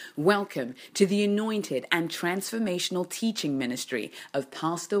Welcome to the anointed and transformational teaching ministry of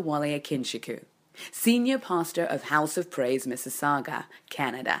Pastor Wale Akinsiku, Senior Pastor of House of Praise, Mississauga,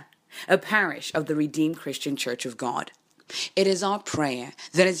 Canada, a parish of the Redeemed Christian Church of God. It is our prayer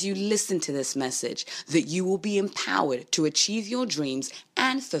that as you listen to this message, that you will be empowered to achieve your dreams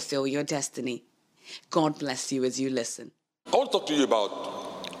and fulfill your destiny. God bless you as you listen. I want to talk to you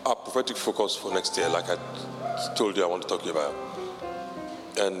about our prophetic focus for next year, like I told you I want to talk to you about.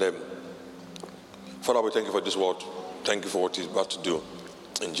 And Father, we thank you for this word. Thank you for what he's about to do.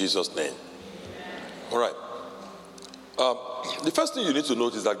 In Jesus' name. All right. The first thing you need to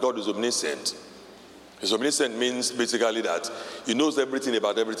note is that God is omniscient. His omniscient means basically that he knows everything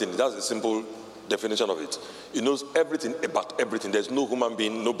about everything. That's the simple definition of it. He knows everything about everything. There's no human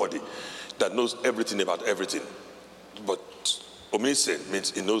being, nobody, that knows everything about everything. But omniscient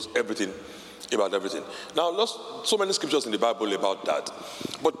means he knows everything about everything. Now, there's so many scriptures in the Bible about that.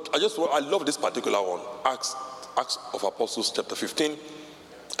 But I love this particular one. Acts of Apostles chapter 15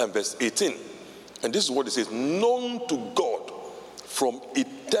 and verse 18. And this is what it says. Known to God from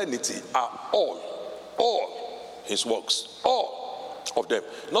eternity are all his works. All of them.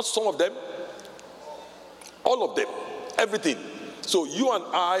 Not some of them. All of them. Everything. So you and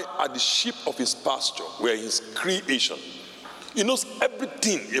I are the sheep of his pasture. We are his creation. He knows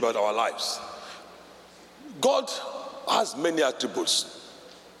everything about our lives. God has many attributes.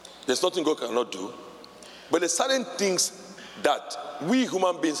 There's nothing God cannot do. But there's certain things that we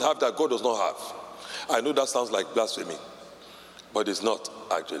human beings have that God does not have. I know that sounds like blasphemy, but it's not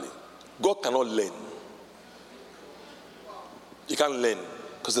actually. God cannot learn. He can't learn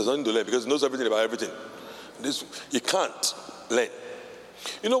because there's nothing to learn because he knows everything about everything. He can't learn.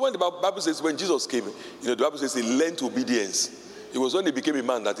 You know, when the Bible says, when Jesus came, the Bible says he learned obedience. It was when he became a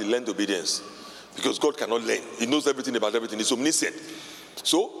man that he learned obedience. Because God cannot learn. He knows everything about everything. He's omniscient.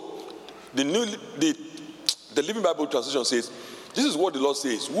 So, the Living Bible translation says, this is what the Lord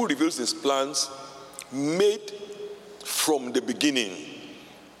says, who reveals his plans made from the beginning.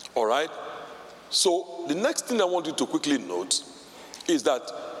 All right? So, the next thing I want you to quickly note is that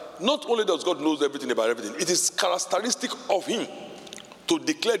not only does God know everything about everything, it is characteristic of him to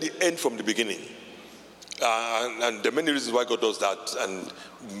declare the end from the beginning. And there are many reasons why God does that, and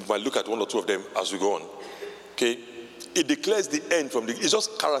we might look at one or two of them as we go on. Okay? It declares the end from it's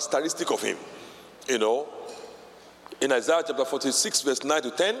just characteristic of him. You know, in Isaiah chapter 46, verse 9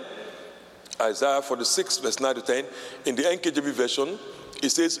 to 10, Isaiah 46, verse 9 to 10, in the NKJV version, it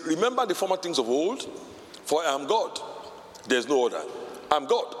says, remember the former things of old, for I am God. There's no other. I'm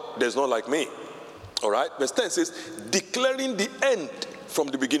God. There's none like me. All right? Verse 10 says, declaring the end from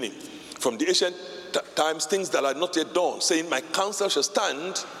the beginning, from the ancient times, things that are not yet done, saying, my counsel shall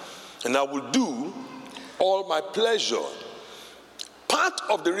stand, and I will do all my pleasure. Part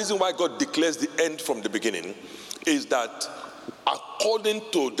of the reason why God declares the end from the beginning is that according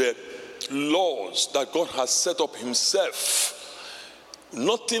to the laws that God has set up himself,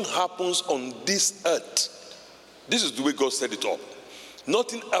 nothing happens on this earth. This is the way God set it up.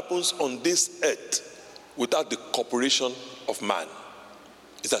 Nothing happens on this earth without the cooperation of man.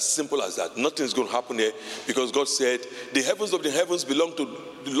 It's as simple as that. Nothing is going to happen here because God said, the heavens of the heavens belong to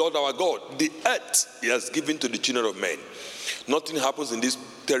the Lord our God. The earth he has given to the children of men. Nothing happens in this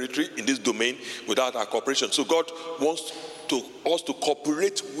territory, in this domain, without our cooperation. So God wants us to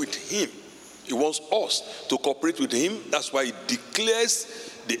cooperate with him. He wants us to cooperate with him. That's why he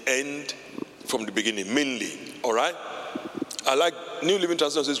declares the end from the beginning, mainly. All right? I like New Living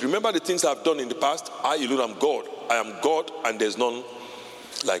Translation says, remember the things I've done in the past. I alone am God. I am God and there's none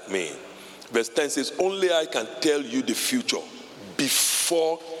like me. Verse 10 says, only I can tell you the future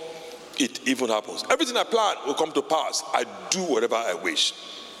before it even happens. Everything I plan will come to pass. I do whatever I wish.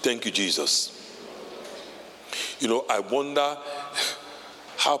 Thank you, Jesus. You know, I wonder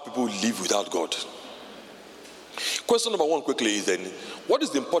how people live without God. Question number one quickly is then, what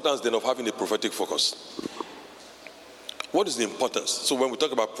is the importance then of having a prophetic focus? What is the importance? So when we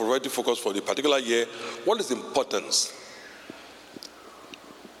talk about prophetic focus for the particular year, what is the importance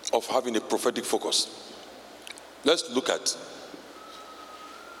of having a prophetic focus? Let's look at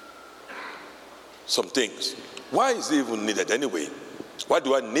some things. Why is it even needed anyway? Why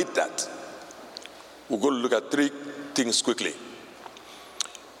do I need that? We're going to look at three things quickly.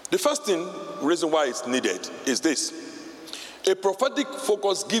 The first reason why it's needed is this. A prophetic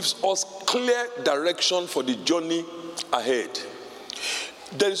focus gives us clear direction for the journey ahead.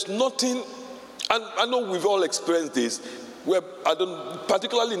 There is nothing, and I know we've all experienced this, where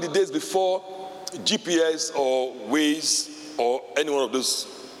particularly in the days before GPS or Waze or any one of those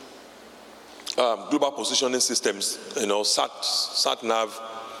global positioning systems, sat nav,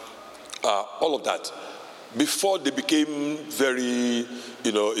 all of that, before they became very,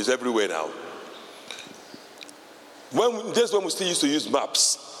 it's everywhere now. That's when we still used to use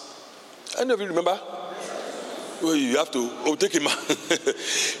maps. Any of you remember? Well, you have to take a map.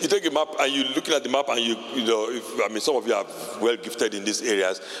 You take a map and you looking at the map and some of you are well gifted in these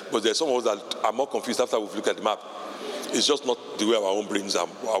areas, but there's some of us that are more confused after we've looked at the map. It's just not the way our own brains are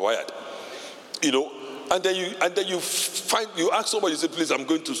wired. And then you ask somebody, you say, please, I'm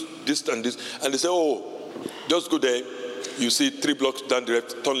going to this and this, and they say, oh, just go there. You see 3 blocks down the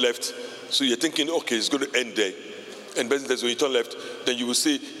left, turn left. So you're thinking, okay, it's going to end there. And when you turn left, then you will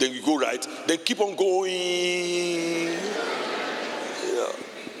see, then you go right, then keep on going. Yeah.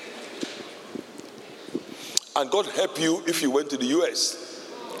 And God help you if you went to the US.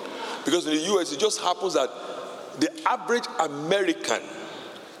 Because in the US, it just happens that the average American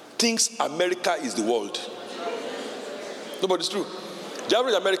thinks America is the world. No, but it's true. The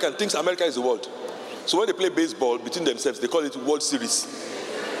average American thinks America is the world. So when they play baseball between themselves, they call it World Series.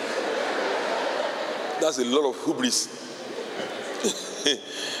 That's a lot of hubris.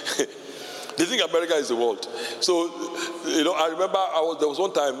 They think America is the world. So, I remember there was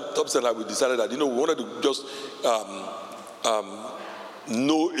one time, Thompson and I, we decided that, we wanted to just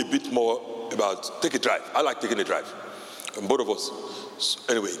know a bit more about, take a drive. I like taking a drive. And both of us.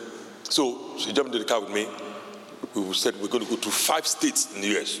 Anyway, so she jumped into the car with me. We said we're going to go to 5 states in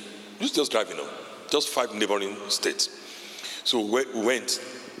the US. Just drive, just 5 neighboring states. So we went.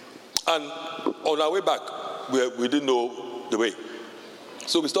 And on our way back, we didn't know the way.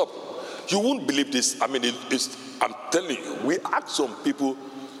 So we stopped. You won't believe this. I mean, I'm telling you, we asked some people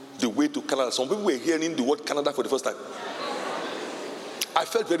the way to Canada. Some people were hearing the word Canada for the first time. I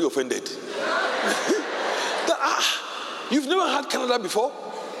felt very offended. You've never had Canada before?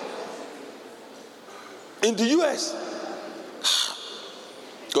 In the US?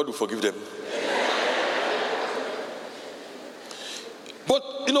 God will forgive them. But,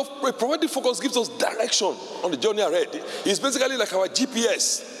 a prophetic focus gives us direction on the journey ahead. It's basically like our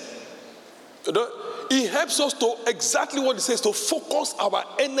GPS. It helps us to exactly what it says, to focus our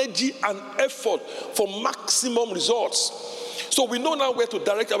energy and effort for maximum results. So we know now where to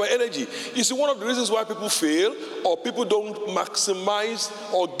direct our energy. You see, one of the reasons why people fail or people don't maximize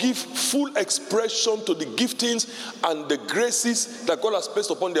or give full expression to the giftings and the graces that God has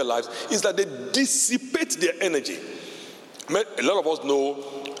placed upon their lives is that they dissipate their energy. A lot of us know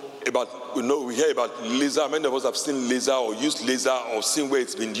about, we hear about laser. Many of us have seen laser or used laser or seen where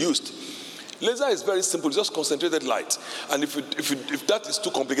it's been used. Laser is very simple, just concentrated light. And if that is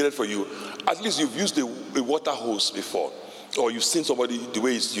too complicated for you, at least you've used a water hose before, or you've seen somebody the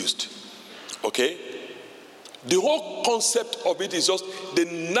way it's used. Okay? The whole concept of it is just they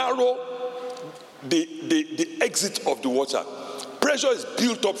narrow the exit of the water. Pressure is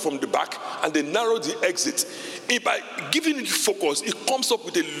built up from the back and they narrow the exit. By giving it focus, it comes up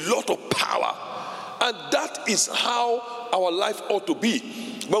with a lot of power. And that is how our life ought to be.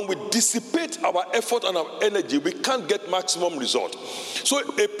 When we dissipate our effort and our energy, we can't get maximum result. So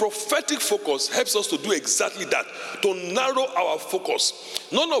a prophetic focus helps us to do exactly that, to narrow our focus.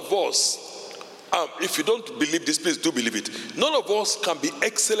 None of us, if you don't believe this, please do believe it. None of us can be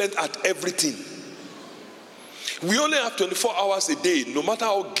excellent at everything. We only have 24 hours a day, no matter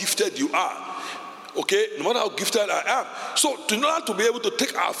how gifted you are. Okay, no matter how gifted I am. So in order to be able to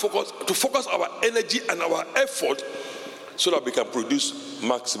take our focus, to focus our energy and our effort so that we can produce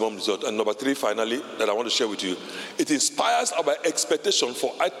maximum result. And number 3, finally, that I want to share with you, it inspires our expectation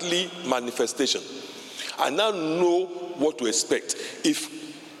for earthly manifestation. I now know what to expect.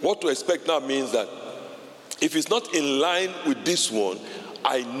 If what to expect now means that if it's not in line with this one,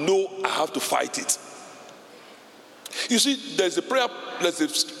 I know I have to fight it. You see, there's a prayer, there's a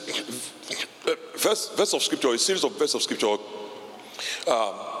verse of scripture, a series of verses of scripture,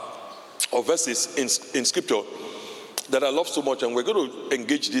 or verses in scripture that I love so much, and we're going to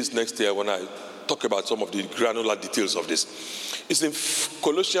engage this next year when I talk about some of the granular details of this. It's in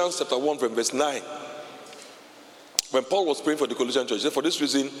Colossians chapter 1 from verse 9. When Paul was praying for the Colossian church, he said, for this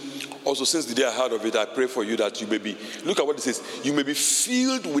reason, also since the day I heard of it, I pray for you that you may be, look at what it says, you may be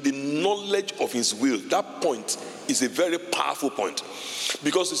filled with the knowledge of his will. That point is a very powerful point.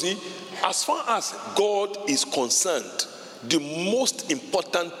 Because you see, as far as God is concerned, the most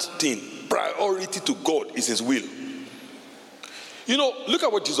important thing, priority to God, is his will. Look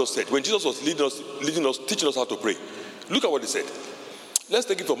at what Jesus said when Jesus was leading us, teaching us how to pray. Look at what he said. Let's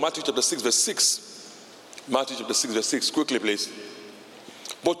take it from Matthew chapter 6, verse 6. Matthew chapter 6, verse 6. Quickly, please.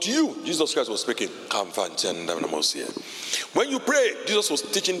 But you, Jesus Christ was speaking. When you pray, Jesus was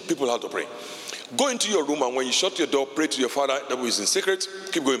teaching people how to pray. Go into your room, and when you shut your door, pray to your Father that who is in secret.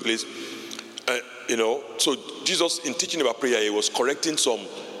 Keep going, please. So Jesus, in teaching about prayer, he was correcting some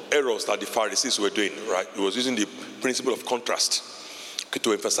errors that the Pharisees were doing, right? He was using the principle of contrast, okay,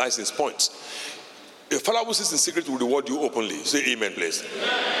 to emphasize his points. A Father who sits in secret will reward you openly. Say amen, please.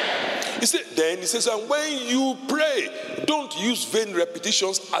 Amen. He says, and when you pray, don't use vain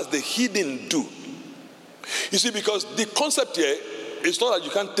repetitions as the heathen do. You see, because the concept here is not that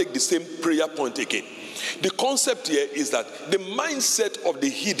you can't take the same prayer point again. The concept here is that the mindset of the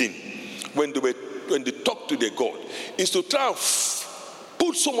heathen, when they talk to their God, is to try and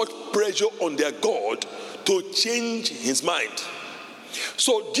put so much pressure on their God to change his mind.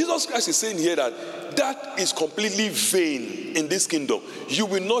 So Jesus Christ is saying here that is completely vain in this kingdom. You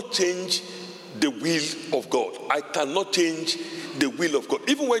will not change the will of God. I cannot change the will of God.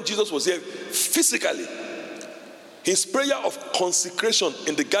 Even when Jesus was here physically, his prayer of consecration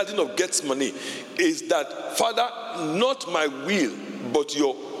in the Garden of Gethsemane is that, Father, not my will, but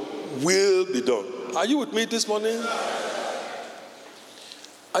your will be done. Are you with me this morning?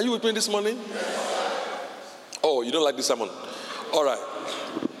 Are you with me this morning? Oh, you don't like this sermon? All right.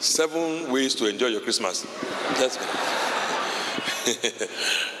 7 ways to enjoy your Christmas. Let's go.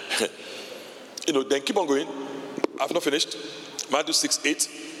 Then keep on going. I've not finished. Matthew 6:8.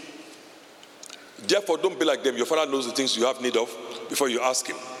 Therefore, don't be like them. Your Father knows the things you have need of before you ask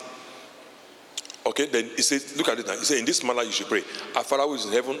him. Okay, then he says, look at it now. He says, in this manner you should pray. Our Father who is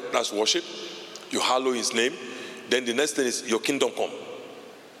in heaven, that's worship. You hallow his name. Then the next thing is your kingdom come.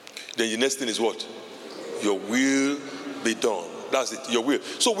 Then the next thing is what? Your will be done. That's it, your will.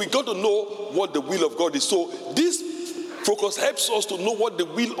 So we got to know what the will of God is. So this focus helps us to know what the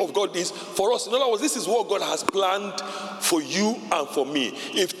will of God is for us. In other words, this is what God has planned for you and for me.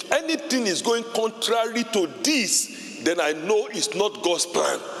 If anything is going contrary to this, then I know it's not God's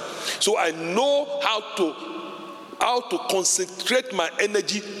plan. So I know how to concentrate my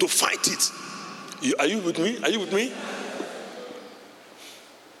energy to fight it. Are you with me? Are you with me?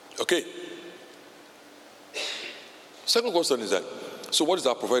 Okay. Second question is that, so what is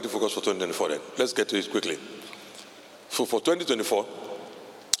our prophetic focus for 2024 then? Let's get to it quickly. So for 2024,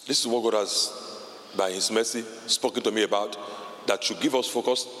 this is what God has, by his mercy, spoken to me about, that should give us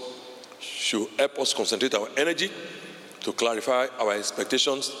focus, should help us concentrate our energy, to clarify our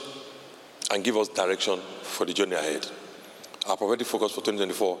expectations, and give us direction for the journey ahead. Our prophetic focus for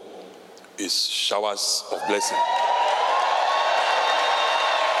 2024 is showers of blessing.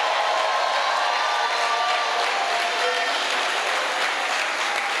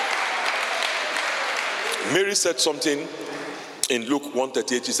 Mary said something in Luke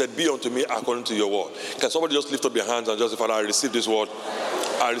 1:38. She said, be unto me according to your word. Can somebody just lift up your hands and just say, Father, I receive this word.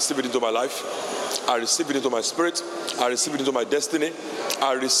 I receive it into my life. I receive it into my spirit. I receive it into my destiny.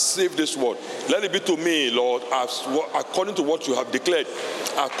 I receive this word. Let it be to me, Lord, according to what you have declared,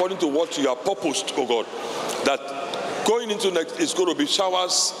 according to what you have purposed, oh God, that going into next is going to be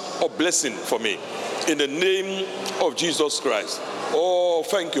showers of blessing for me. In the name of Jesus Christ. Oh,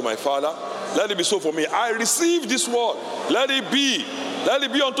 thank you, my Father. Let it be so for me. I receive this word. Let it be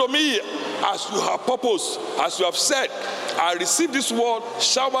unto me as you have purposed, as you have said. I receive this word,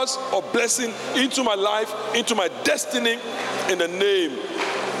 showers of blessing into my life, into my destiny, in the name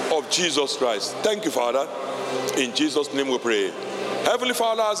of Jesus Christ. Thank you, Father. In Jesus' name we pray. Heavenly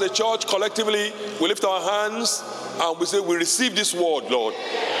Father, as a church, collectively, we lift our hands and we say, we receive this word, Lord,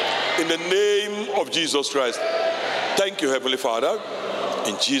 in the name of Jesus Christ. Thank you, Heavenly Father.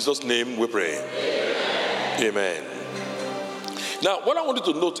 In Jesus' name we pray. Amen. Now, what I wanted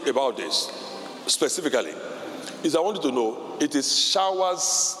to note about this specifically is I wanted to know it is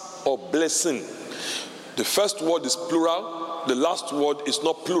showers of blessing. The first word is plural. The last word is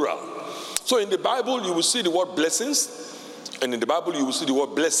not plural. So in the Bible, you will see the word blessings. And in the Bible, you will see the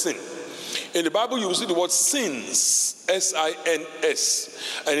word blessing. In the Bible, you will see the word sins,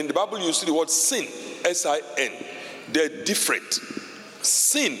 S-I-N-S. And in the Bible, you will see the word sin, S-I-N. They're different.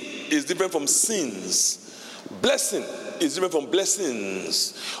 Sin is different from sins. Blessing is different from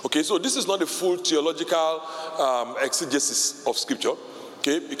blessings. Okay, so this is not a full theological exegesis of Scripture,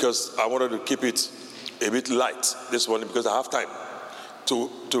 okay, because I wanted to keep it a bit light this morning because I have time to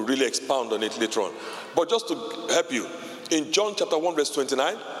really expound on it later on. But just to help you, in John chapter 1 verse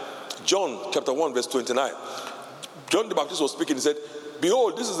 29, John chapter 1 verse 29, John the Baptist was speaking, he said,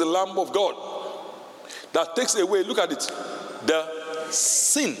 behold, this is the Lamb of God that takes away, look at it, the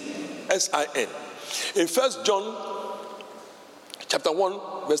sin, S-I-N. In 1 John chapter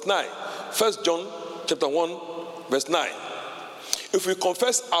 1 verse 9, 1 John chapter 1 verse 9, if we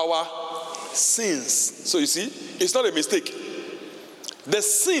confess our sins, so you see, it's not a mistake. The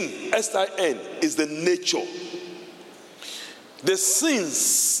sin, S-I-N, is the nature. The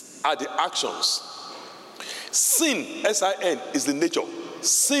sins are the actions. Sin, S-I-N, is the nature.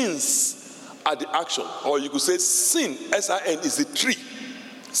 Sins are the action. Or you could say sin, S-I-N, is the tree.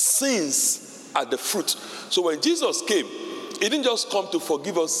 Sins are the fruit. So when Jesus came, he didn't just come to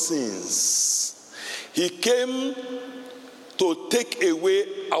forgive us sins. He came to take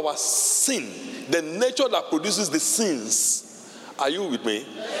away our sin, the nature that produces the sins. Are you with me?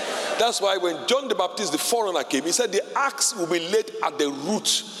 That's why when John the Baptist, the forerunner, came, he said the axe will be laid at the root.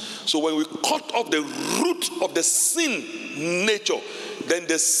 So when we cut off the root of the sin nature, then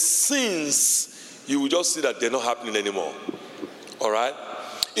the sins, you will just see that they're not happening anymore. All right?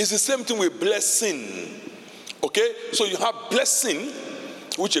 It's the same thing with blessing. Okay? So you have blessing,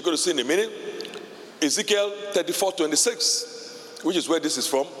 which you're going to see in a minute. Ezekiel 34:26, which is where this is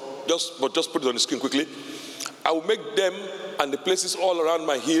from. Just put it on the screen quickly. I will make them and the places all around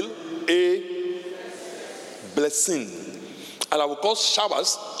my hill a blessing. And I will cause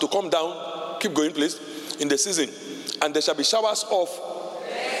showers to come down, keep going please, in the season. And there shall be showers of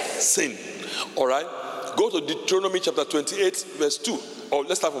sin. All right? Go to Deuteronomy chapter 28, verse 2. Or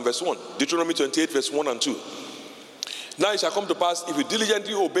let's start from verse 1. Deuteronomy 28, verse 1 and 2. Now it shall come to pass, if you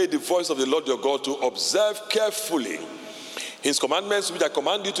diligently obey the voice of the Lord your God, to observe carefully his commandments which I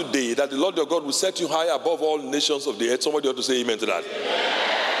command you today, that the Lord your God will set you high above all nations of the earth. Somebody ought to say amen to that.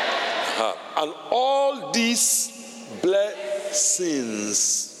 And all these blessings.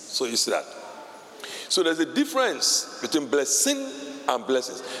 So you see that. So there's a difference between blessing and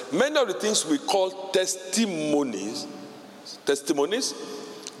blessings. Many of the things we call testimonies,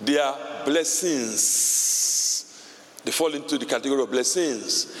 they are blessings. They fall into the category of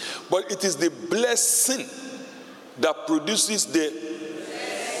blessings. But it is the blessing that produces the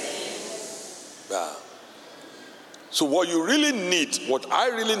So what you really need, what I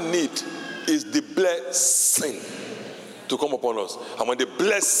really need, is the blessing to come upon us. And when the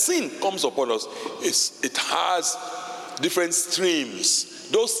blessing comes upon us, it has different streams.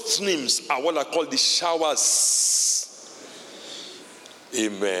 Those streams are what I call the showers.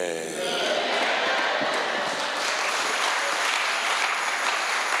 Amen.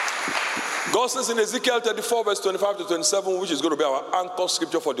 God says in Ezekiel 34, verse 25 to 27, which is going to be our anchor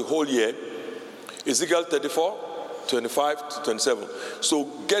scripture for the whole year. Ezekiel 34, 25 to 27. So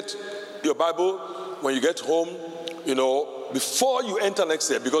get your Bible when you get home, before you enter next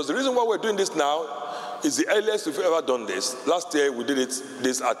year. Because the reason why we're doing this now is the earliest we've ever done this. Last year we did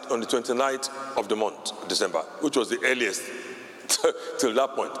this on the 29th of the month, December, which was the earliest till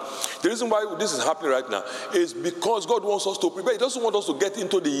that point. The reason why this is happening right now is because God wants us to prepare. He doesn't want us to get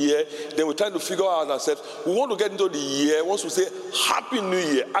into the year, then we're trying to figure out ourselves. We want to get into the year. Once we say Happy New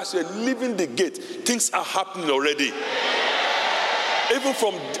Year, as you're leaving the gate, things are happening already. Even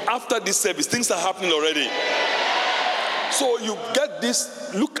from after this service, things are happening already. So you get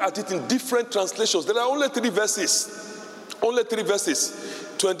this, look at it in different translations. There are only 3 verses. Only 3 verses.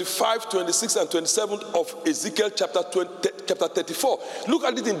 25, 26, and 27 of Ezekiel chapter 34. Look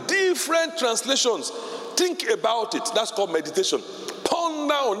at it in different translations. Think about it. That's called meditation.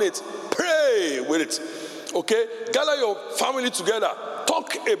 Ponder on it. Pray with it. Okay? Gather your family together.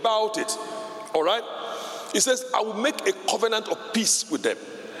 Talk about it. All right? It says, I will make a covenant of peace with them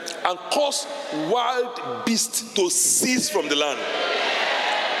and cause wild beasts to cease from the land.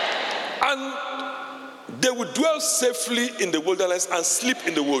 And they will dwell safely in the wilderness and sleep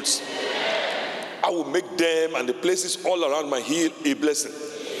in the woods. I will make them and the places all around my hill a blessing.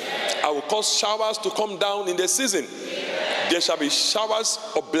 I will cause showers to come down in the season. There shall be showers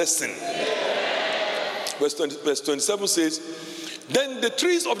of blessing. Verse 27 says, Then the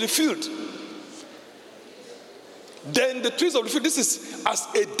trees of the field, this is as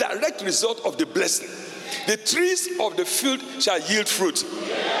a direct result of the blessing. The trees of the field shall yield fruit.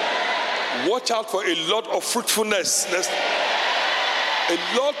 Watch out for a lot of fruitfulness. A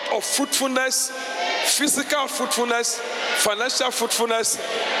lot of fruitfulness, physical fruitfulness, financial fruitfulness,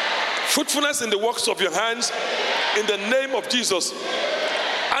 fruitfulness in the works of your hands, in the name of Jesus.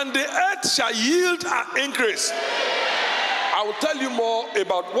 And the earth shall yield an increase. I will tell you more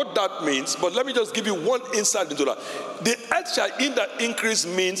about what that means, but let me just give you one insight into that. The earth shall yield an increase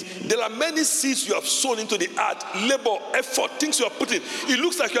means there are many seeds you have sown into the earth, labor, effort, things you have put in. It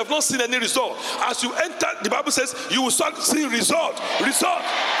looks like you have not seen any result. As you enter, the Bible says you will start seeing result.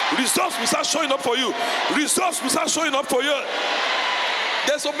 Results will start showing up for you. Results will start showing up for you.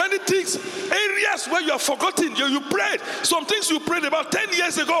 There's so many things, areas where you have forgotten. You prayed. Some things you prayed about 10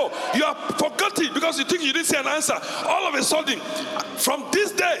 years ago, you have forgotten because you think you didn't see an answer. All of a sudden, from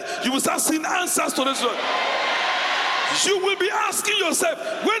this day, you will start seeing answers to this. You will be asking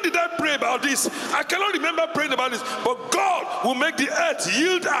yourself, when did I pray about this? I cannot remember praying about this. But God will make the earth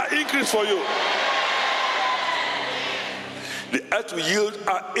yield our increase for you. The earth will yield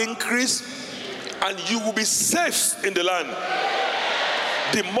our increase, and you will be safe in the land.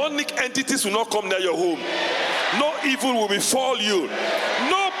 Demonic entities will not come near your home. No evil will befall you.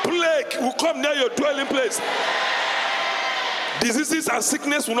 No plague will come near your dwelling place. Diseases and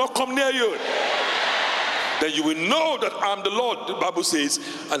sickness will not come near you. Then you will know that I am the Lord, the Bible says,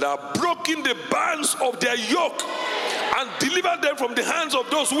 and I have broken the bands of their yoke and delivered them from the hands of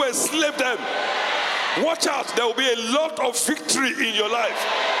those who enslaved them. Watch out, there will be a lot of victory in your life.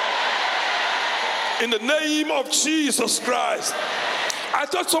 In the name of Jesus Christ. I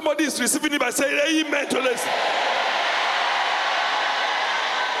thought somebody is receiving it by saying amen to this.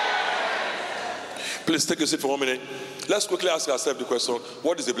 Please take a seat for 1 minute. Let's quickly ask ourselves the question,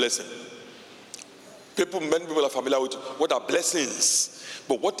 what is a blessing? Many people are familiar with what are blessings.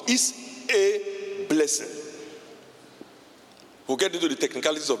 But what is a blessing? We'll get into the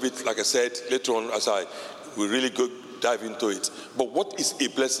technicalities of it, like I said, later on as we really dive into it. But what is a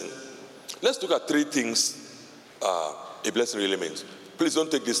blessing? Let's look at 3 things a blessing really means. Please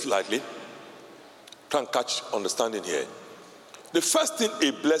don't take this lightly. Try and catch understanding here. The first thing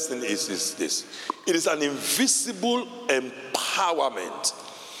a blessing is this. It is an invisible empowerment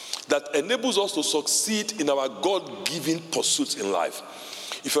that enables us to succeed in our God-given pursuits in life.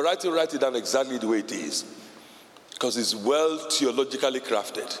 If you write it down exactly the way it is, because it's well theologically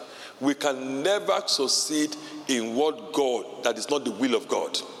crafted. We can never succeed in what God, that is not the will of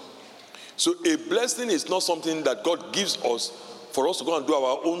God. So a blessing is not something that God gives us for us to go and do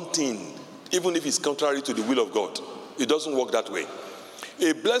our own thing, even if it's contrary to the will of God. It doesn't work that way.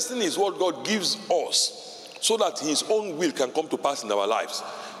 A blessing is what God gives us so that his own will can come to pass in our lives,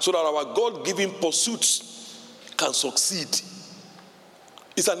 so that our God-given pursuits can succeed.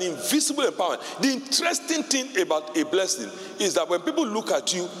 It's an invisible empowerment. The interesting thing about a blessing is that when people look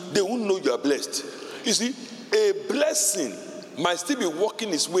at you, they won't know you are blessed. You see, a blessing might still be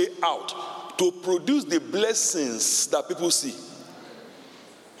working its way out to produce the blessings that people see.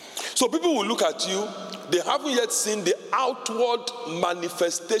 So people will look at you, they haven't yet seen the outward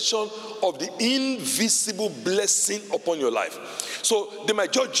manifestation of the invisible blessing upon your life. So they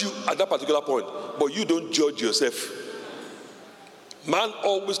might judge you at that particular point, but you don't judge yourself. Man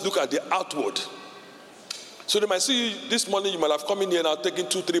always look at the outward. So they might see you this morning, you might have come in here now taking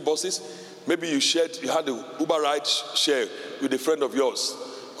 2-3 buses. Maybe you had a Uber ride share with a friend of yours.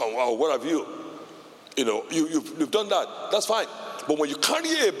 Or what have you? You know, you've done that. That's fine. But when you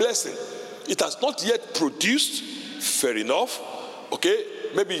carry a blessing, it has not yet produced, fair enough. Okay?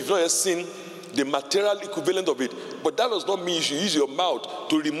 Maybe you've not yet seen the material equivalent of it. But that does not mean you should use your mouth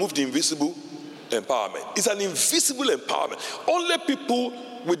to remove the invisible empowerment. It's an invisible empowerment. Only people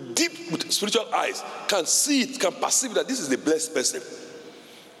with spiritual eyes can see it, can perceive that this is the blessed person.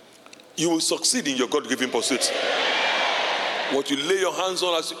 You will succeed in your God-given pursuits. What you lay your hands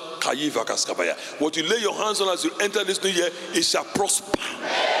on as you enter this new year, it shall prosper.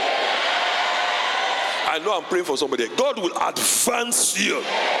 I know I'm praying for somebody. God will advance you.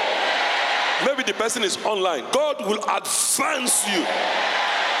 Maybe the person is online. God will advance you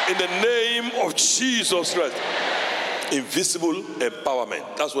in the name of Jesus Christ. Invisible empowerment.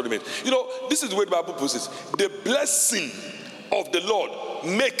 That's what it means. You know, this is the way the Bible puts it. The blessing of the Lord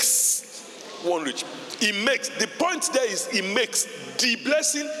makes one rich. He makes. The point there is he makes. The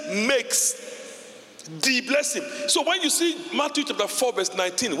blessing makes. The blessing. So when you see Matthew chapter 4 verse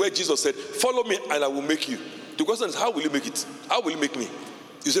 19 where Jesus said, follow me and I will make you. The question is, how will you make it? How will you make me?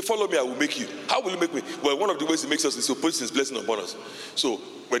 You say, follow me, I will make you. How will you make me? Well, one of the ways he makes us is to put his blessing upon us. So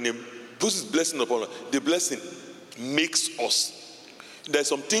when he puts his blessing upon us, the blessing makes us. There's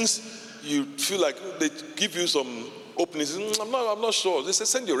some things you feel like they give you some openings. I'm not sure. They say,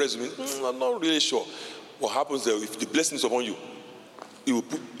 send your resume. I'm not really sure. What happens there, if the blessing is upon you, it will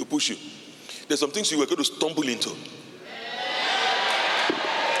push you. There's some things you were going to stumble into.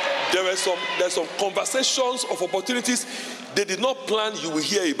 There's some conversations of opportunities they did not plan you will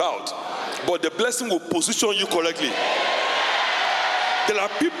hear about, but the blessing will position you correctly. There are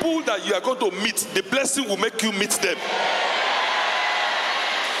people that you are going to meet. The blessing will make you meet them.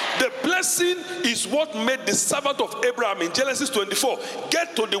 The blessing is what made the servant of Abraham in Genesis 24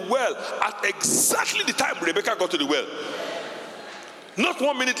 get to the well at exactly the time Rebecca got to the well. Not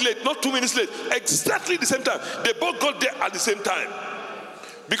 1 minute late, not 2 minutes late, exactly the same time. They both got there at the same time.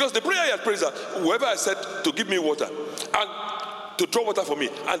 Because the prayer he had prayed is that whoever I said to give me water and to draw water for me,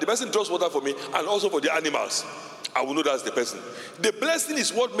 and the person draws water for me and also for the animals, I will know that's the person. The blessing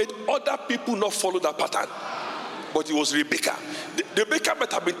is what made other people not follow that pattern. but it was Rebecca. Rebecca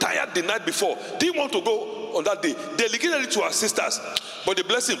might have been tired the night before, didn't want to go on that day, delegated it to her sisters, but the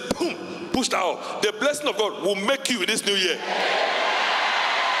blessing, boom, pushed her out. The blessing of God will make you in this new year.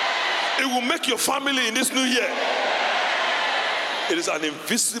 It will make your family in this new year. It is an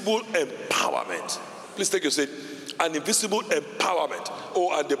invisible empowerment. Please take your seat. An invisible empowerment.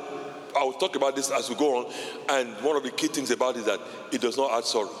 Oh, and I will talk about this as we go on. And one of the key things about it is that it does not add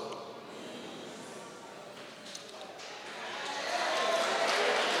sorrow.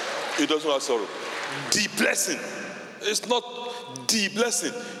 It doesn't add sorrow. The blessing. It's not the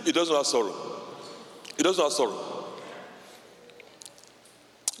blessing. It doesn't add sorrow. It doesn't add sorrow.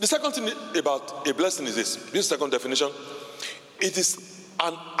 The second thing about a blessing is this. This second definition. It is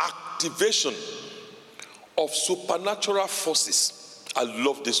an activation of supernatural forces. I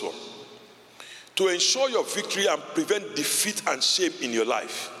love this one. To ensure your victory and prevent defeat and shame in your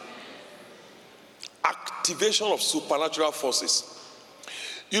life. Activation of supernatural forces.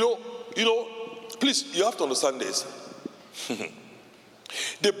 You know, please, you have to understand this.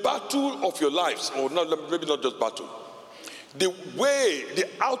 The battle of your lives, or not, maybe not just battle, the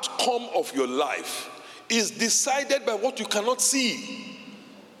outcome of your life is decided by what you cannot see.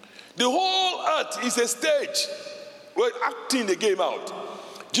 The whole earth is a stage. We're acting the game out.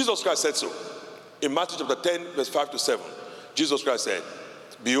 Jesus Christ said so. In Matthew chapter 10, verse 5 to 7, Jesus Christ said,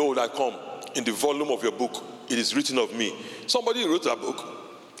 "Behold, I come. In the volume of your book, it is written of me." Somebody wrote that book.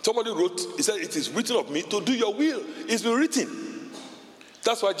 Somebody wrote, he said, "It is written of me to do your will." It's been written.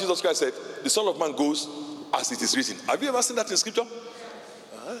 That's why Jesus Christ said, "The Son of Man goes as it is written." Have you ever seen that in scripture?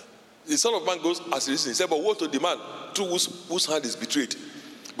 The Son of Man goes as it is written. He said, "But woe to the man through whose hand is betrayed."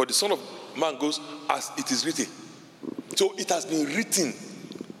 But the Son of Man goes as it is written. So it has been written.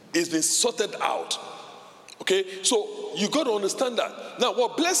 It's been sorted out. Okay? So you got to understand that. Now,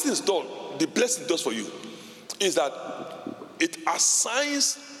 what blessing is done, the blessing does for you, is that it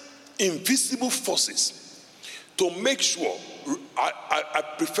assigns invisible forces to make sure, I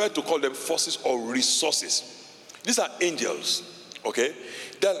prefer to call them forces or resources. These are angels, okay?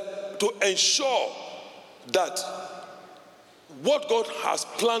 That to ensure that what God has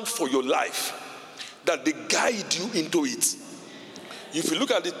planned for your life, that they guide you into it. If you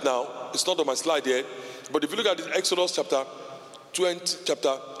look at it now, it's not on my slide here, but if you look at it, Exodus chapter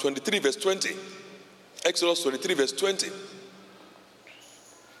 23, verse 20. Exodus 23, verse 20.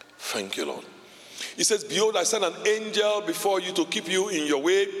 Thank you, Lord. It says, "Behold, I send an angel before you to keep you in your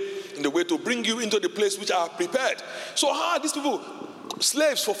way, in the way to bring you into the place which I have prepared." So how are these people,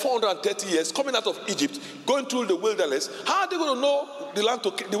 slaves for 430 years, coming out of Egypt, going through the wilderness, how are they going to know the land,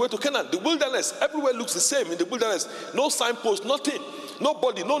 the way to Canaan? The wilderness, everywhere looks the same in the wilderness. No signpost, nothing.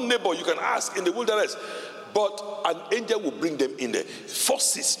 Nobody, no neighbor you can ask in the wilderness. But an angel will bring them in there.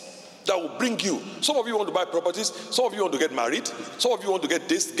 Forces that will bring you. Some of you want to buy properties. Some of you want to get married. Some of you want to get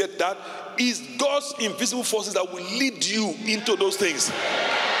this, get that. It's God's invisible forces that will lead you into those things.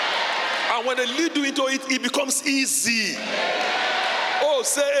 And when they lead you into it, it becomes easy. Oh,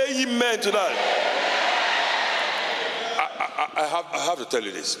 say amen to that. I have to tell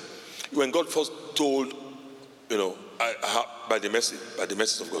you this. When God first told, by the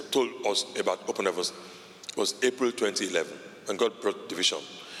message of God, told us about open heavens, it was April 2011, when God brought the vision.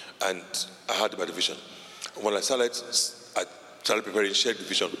 And I had my vision. When I started preparing, shared the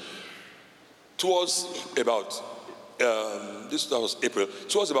vision. Towards about, that was April,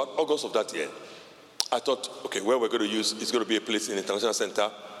 towards about August of that year, I thought, okay, where we're going to use, it's going to be a place in the International Center.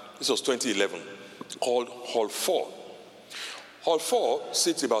 This was 2011, called Hall 4. Hall 4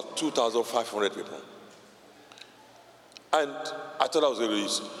 sits about 2,500 people. And I thought I was going to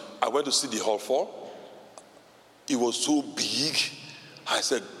use, I went to see the Hall 4. It was so big. I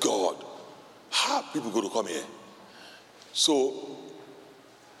said, God, how are people going to come here? So,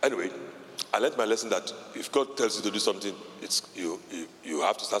 anyway, I learned my lesson that if God tells you to do something, it's you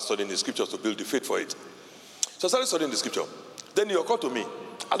have to start studying the scriptures to build the faith for it. So I started studying the scripture. Then it occurred to me.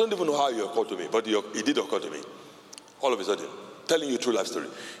 I don't even know how it occurred to me, but it did occur to me. All of a sudden, telling you a true life story,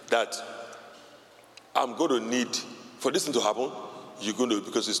 that I'm going to need, for this thing to happen, you're going to,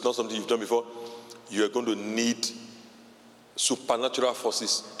 because it's not something you've done before, you are going to need supernatural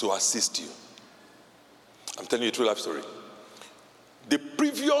forces to assist you. I'm telling you a true life story. The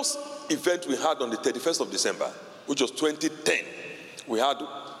previous event we had on the 31st of December, which was 2010, we had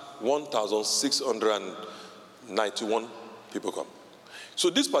 1,691 people come. So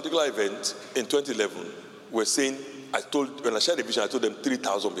this particular event in 2011, we're saying, when I shared the vision, I told them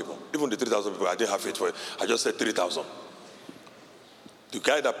 3,000 people. Even the 3,000 people, I didn't have faith for it. I just said 3,000. The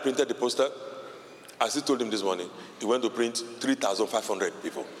guy that printed the poster, I still told him this morning, he went to print 3,500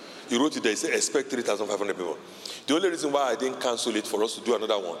 people. He wrote it there. He said, expect 3,500 people. The only reason why I didn't cancel it for us to do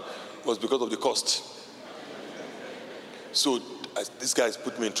another one was because of the cost. So this guy has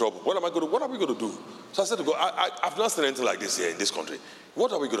put me in trouble. What are we going to do? So I said to God, I've not seen anything like this here in this country.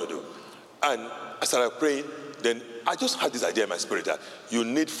 What are we going to do? And I started praying. Then I just had this idea in my spirit that you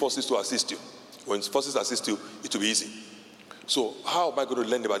need forces to assist you. When forces assist you, it will be easy. So how am I going to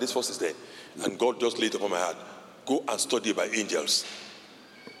learn about these forces then? And God just laid it upon my heart. Go and study by angels.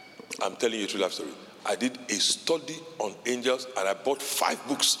 I'm telling you a true life story. I did a study on angels, and I bought 5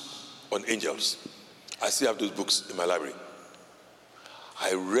 books on angels. I still have those books in my library.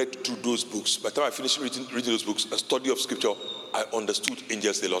 I read through those books. By the time I finished reading those books, a study of scripture, I understood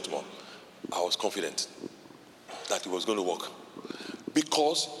angels a lot more. I was confident that it was going to work.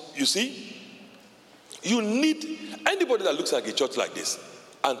 Because, you see, you need anybody that looks like a church like this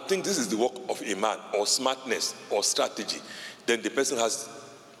and thinks this is the work of a man or smartness or strategy, then the person has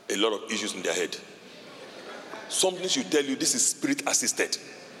a lot of issues in their head. Something should tell you this is spirit assisted.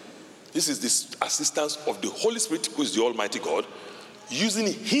 This is the assistance of the Holy Spirit, who is the Almighty God,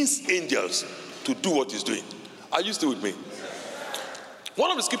 using his angels to do what he's doing. Are you still with me? One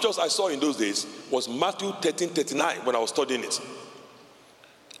of the scriptures I saw in those days was Matthew 13:39 when I was studying it.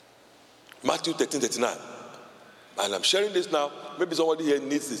 Matthew 13:39. And I'm sharing this now. Maybe somebody here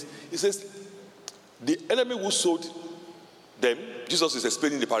needs this. It says, the enemy who sold them, Jesus is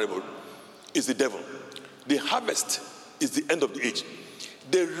explaining the parable, is the devil. The harvest is the end of the age.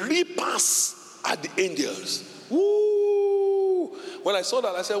 The reapers are the angels. Woo! When I saw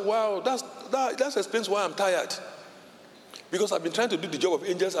that, I said, wow, that explains why I'm tired. Because I've been trying to do the job of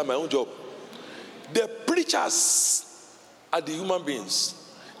angels and my own job. The preachers are the human beings.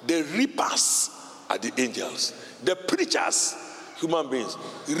 The reapers are the angels. The preachers, human beings.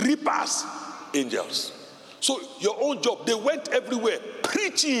 Reapers, angels. So your own job, they went everywhere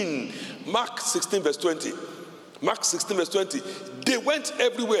preaching. Mark 16 verse 20. Mark 16 verse 20. They went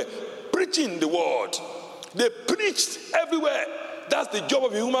everywhere preaching the word. They preached everywhere. That's the job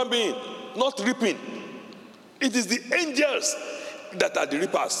of a human being, not reaping. It is the angels that are the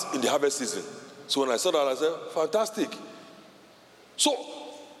reapers in the harvest season. So when I saw that, I said, fantastic. So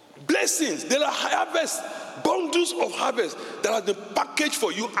blessings, there are harvests, bundles of harvest that have been packaged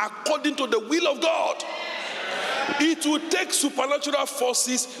for you according to the will of God. It will take supernatural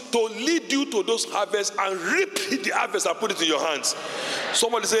forces to lead you to those harvests and reap the harvest and put it in your hands.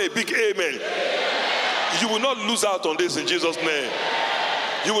 Somebody say a big amen. You will not lose out on this in Jesus' name.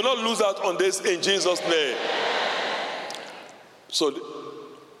 You will not lose out on this in Jesus' name. So,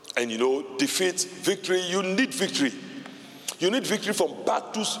 and you know, defeat, victory, you need victory. You need victory from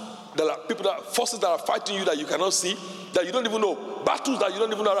battles that are forces that are fighting you that you cannot see, that you don't even know. Battles that you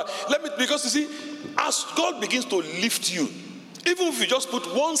don't even know. Because you see, as God begins to lift you, even if you just put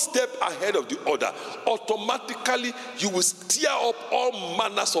one step ahead of the other, automatically you will stir up all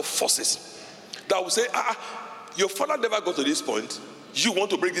manners of forces that will say, your father never got to this point. You want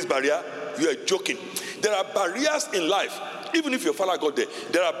to break this barrier? You are joking. There are barriers in life. Even if your father got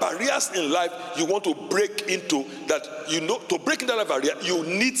there are barriers in life you want to break into that, you know, to break into that barrier, you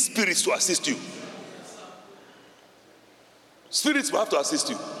need spirits to assist you. Spirits will have to assist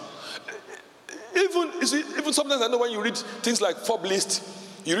you. Even sometimes I know when you read things like Forbes list,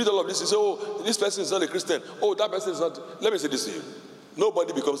 you read all of this, you say, oh, this person is not a Christian. Oh, that person is not. Let me say this to you.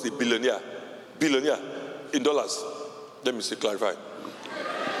 Nobody becomes a billionaire in dollars. Let me clarify.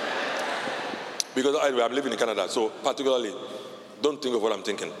 Because I'm living in Canada, so particularly, don't think of what I'm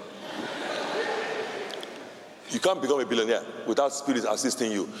thinking. You can't become a billionaire without spirits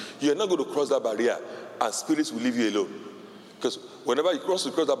assisting you. You're not going to cross that barrier, and spirits will leave you alone. Because whenever you cross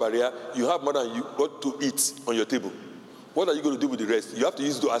that barrier, you have more than you got to eat on your table. What are you going to do with the rest? You have to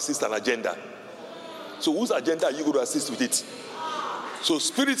use it to assist an agenda. So whose agenda are you going to assist with it? So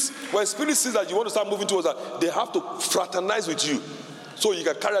spirits, when spirits see that you want to start moving towards that, they have to fraternize with you. So you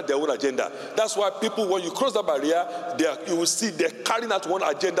can carry out their own agenda. That's why people, when you cross that barrier, you will see they're carrying out one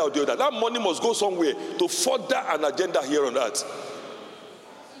agenda or the other. That money must go somewhere to further an agenda here on earth.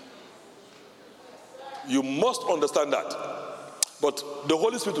 You must understand that. But the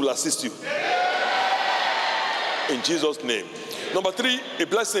Holy Spirit will assist you. In Jesus' name. Number 3, a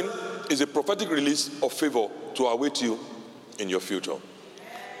blessing is a prophetic release of favor to await you in your future.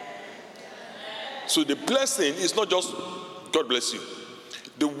 So the blessing is not just God bless you.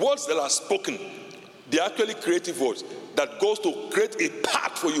 The words that are spoken, they're actually creative words that goes to create a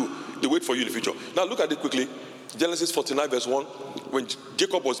path for you, the wait for you in the future. Now look at it quickly. Genesis 49 verse 1, when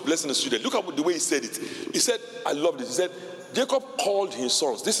Jacob was blessing his children, look at the way he said it. He said, I love this. He said, Jacob called his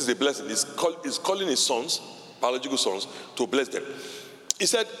sons. This is a blessing. He's calling his sons, biological sons, to bless them. He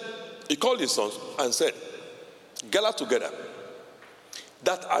said, he called his sons and said, gather together,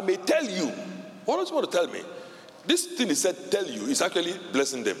 that I may tell you. What does he want to tell me? This thing he said, tell you, is actually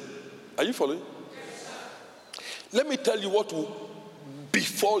blessing them. Are you following? Let me tell you what will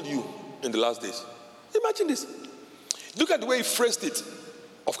befall you in the last days. Imagine this. Look at the way he phrased it.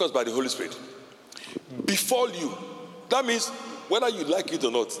 Of course, by the Holy Spirit. Befall you. That means whether you like it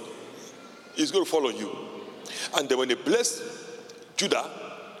or not, it's going to fall on you. And then when they blessed Judah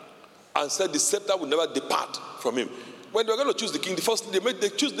and said the scepter will never depart from him. When they were going to choose the king, the first thing they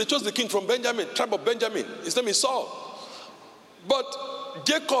chose the king from Benjamin, tribe of Benjamin. His name is Saul. But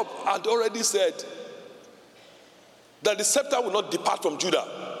Jacob had already said that the scepter will not depart from Judah.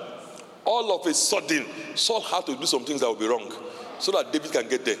 All of a sudden, Saul had to do some things that would be wrong so that David can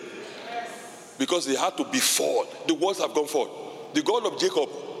get there. Because he had to befall. The words have gone forth. The God of Jacob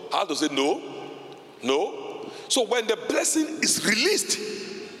had to say no. So when the blessing is released,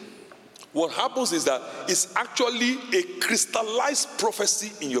 what happens is that it's actually a crystallized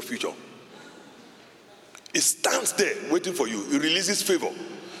prophecy in your future. It stands there waiting for you. It releases favor.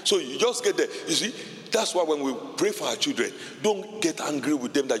 So you just get there. You see, that's why when we pray for our children, don't get angry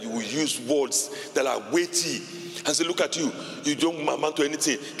with them that you will use words that are weighty and say, look at you, you don't amount to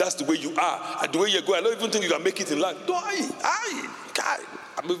anything. That's the way you are. And the way you go, I don't even think you can make it in life.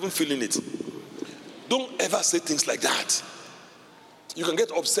 I'm even feeling it. Don't ever say things like that. You can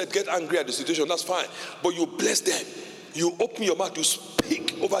get upset, get angry at the situation, that's fine. But you bless them. You open your mouth, you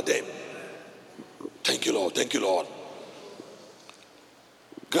speak over them. Thank you, Lord. Thank you, Lord.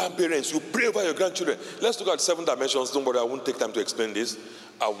 Grandparents, you pray over your grandchildren. Let's look at 7 dimensions. Don't worry, I won't take time to explain this.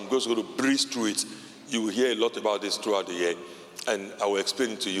 I'm just going to breeze through it. You will hear a lot about this throughout the year. And I will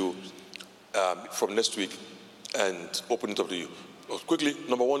explain it to you from next week and open it up to you. Quickly,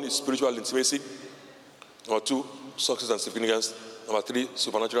 number 1 is spiritual intimacy. Number 2, success and significance. Number 3,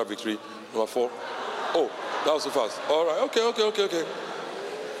 supernatural victory. Number 4, oh, that was so fast. All right, okay.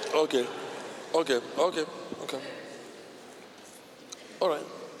 All right.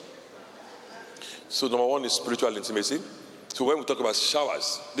 So number 1 is spiritual intimacy. So when we talk about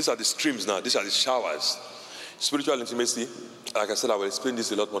showers, these are the streams now. These are the showers. Spiritual intimacy, like I said, I will explain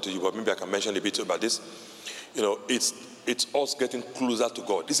this a lot more to you, but maybe I can mention a bit about this. You know, it's us getting closer to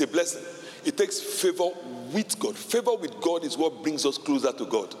God. It's a blessing. It takes favor with God. Favor with God is what brings us closer to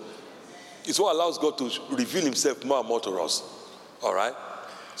God. It's what allows God to reveal himself more and more to us. All right?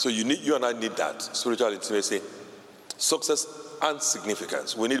 So you and I need that. Spiritual intimacy, success and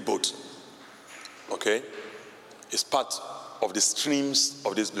significance. We need both. Okay? It's part of the streams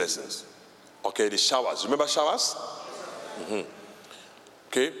of these blessings. Okay, the showers. Remember showers? Mm-hmm.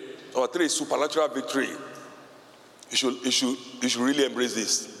 Okay? Number 3 is supernatural victory. You should really embrace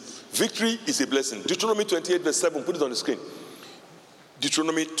this. Victory is a blessing. Deuteronomy 28 verse 7. Put it on the screen.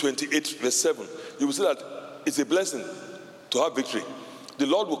 Deuteronomy 28 verse 7. You will see that it's a blessing to have victory. The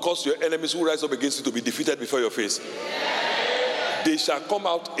Lord will cause your enemies who rise up against you to be defeated before your face. They shall come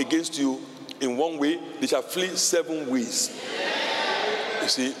out against you in one way. They shall flee 7 ways. You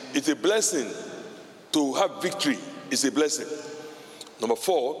see, it's a blessing to have victory. It's a blessing. Number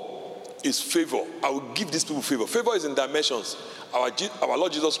 4 is favor. I will give these people favor. Favor is in dimensions. Our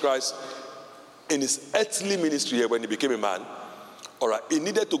Lord Jesus Christ, in his earthly ministry here when he became a man, all right, he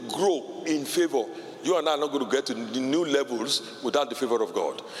needed to grow in favor. You and I are not going to get to the new levels without the favor of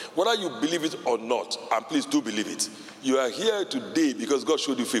God. Whether you believe it or not, and please do believe it, you are here today because God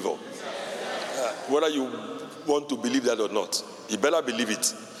showed you favor. Whether you want to believe that or not, you better believe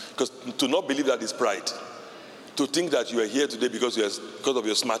it. Because to not believe that is pride. To think that you are here today because of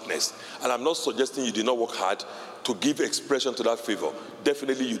your smartness. And I'm not suggesting you did not work hard to give expression to that favor.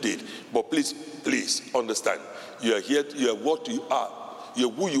 Definitely you did. But please understand. You are here, you are what you are. You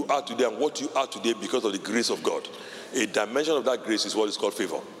are who you are today and what you are today because of the grace of God. A dimension of that grace is what is called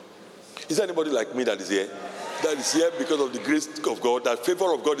favor. Is there anybody like me that is here? That is here because of the grace of God. That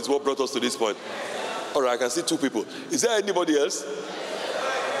favor of God is what brought us to this point. All right, I can see 2 people. Is there anybody else?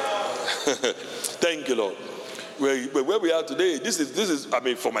 Thank you, Lord. Where we are today, this is, I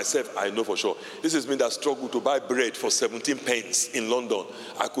mean, for myself, I know for sure. This has been that struggle to buy bread for 17 pence in London.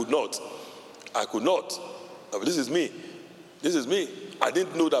 I could not. This is me. I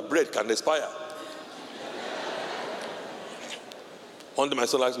didn't know that bread can expire. One day my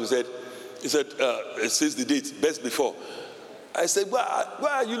son asked me, he said, it says the date, best before. I said, why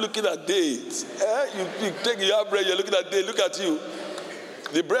are you looking at dates? You take your bread, you're looking at dates, look at you.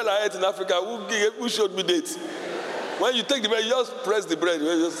 The bread I ate in Africa, who showed me dates? When you take the bread, you just press the bread.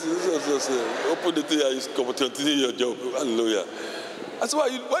 You just open the thing and you continue your job. Hallelujah. I said,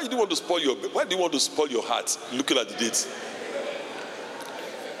 why do you want to spoil your heart looking at the dates?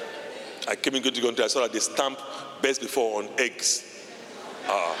 I came into the country, I saw that they stamp best before on eggs.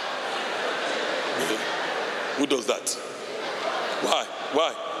 Who does that? Why?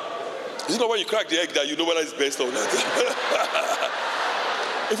 Is it not when you crack the egg that you know whether it's best or not?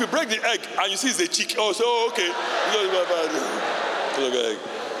 If you break the egg and you see it's a chick, okay.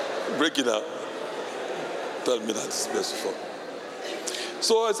 Break it out. Tell me that's best before.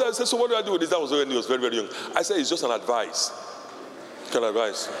 So I said, so what do I do with this? That was when he was very, very young. I said, it's just an advice. Can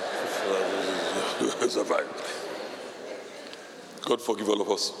advice? It's advice. God forgive all of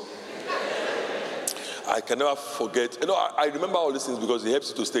us. I can never forget. I remember all these things because it helps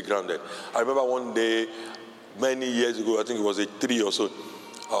you to stay grounded. I remember one day, many years ago, I think it was a 3 or so,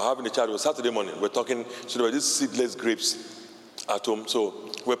 I was having a child. It was Saturday morning. We're talking, so there were these seedless grapes at home.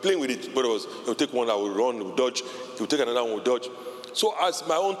 So we're playing with it. But he'll take one, I will run, we'll dodge. He'll take another one, we'll dodge. So as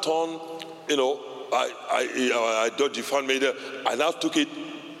my own turn, I dodged the fan made. I now took the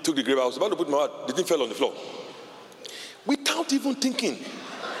grape. I was about to put my mouth. The thing fell on the floor. Without even thinking.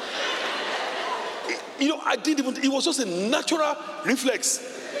 I didn't even, it was just a natural reflex.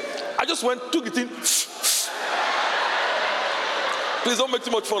 I just took the thing. Please don't make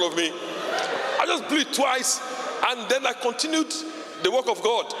too much fun of me. I just blew it twice, and then I continued the work of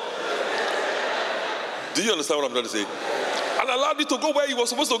God. Do you understand what I'm trying to say? And allowed it to go where he was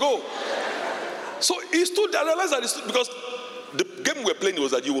supposed to go. So he stood there. I realized that because the game we were playing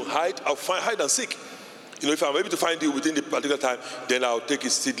was that you will hide and seek. If I'm able to find you within the particular time, then I'll take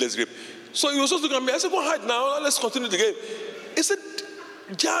his seedless grape. So he was just looking at me. I said, go hide now. Let's continue the game. He said,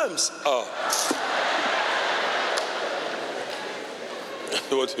 jams. I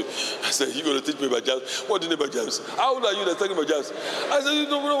said, you're going to teach me about jams? What do you know about jams? How old are you that's talking about jams? I said, you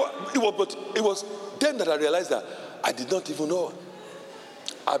don't know what? But it was then that I realized that I did not even know.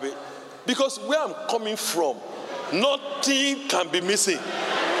 Because where I'm coming from, nothing can be missing.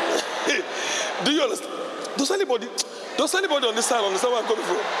 Do you understand? Does anybody understand where I'm coming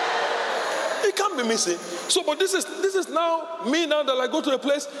from? It can't be missing. So, but this is now me now that I go to a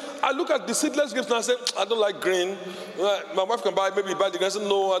place, I look at the seedless grapes and I say, I don't like green. My wife can buy the green. I say,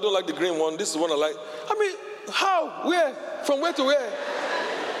 no, I don't like the green one. This is one I like. How? Where? From where to where?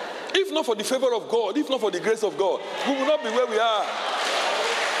 If not for the favor of God, if not for the grace of God, we will not be where we are.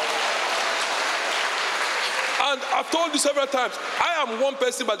 And I've told you several times, I am one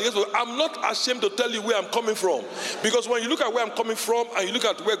person by the grace of God. I'm not ashamed to tell you where I'm coming from. Because when you look at where I'm coming from and you look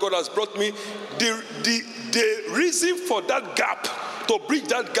at where God has brought me, the reason for that gap, to bridge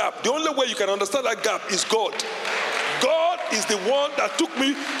that gap, the only way you can understand that gap is God. God is the one that took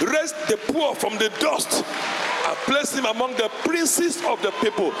me, raised the poor from the dust, and placed him among the princes of the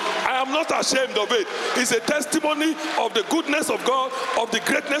people. I am not ashamed of it. It's a testimony of the goodness of God, of the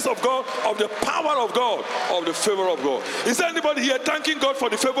greatness of God, of the power of God, of the favor of God. Is there anybody here thanking God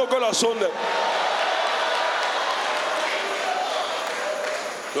for the favor God has shown them?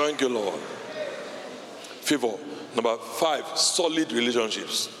 Thank you, Lord. Favor. Number 5, solid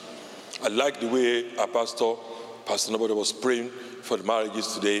relationships. I like the way our Pastor Nobody was praying for the marriages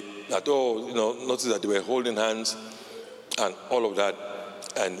today. That notice that they were holding hands and all of that,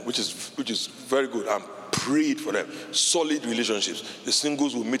 and which is very good. And prayed for them. Solid relationships. The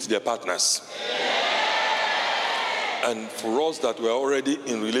singles will meet their partners. And for us that were already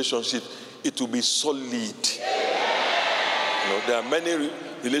in relationships, it will be solid. There are many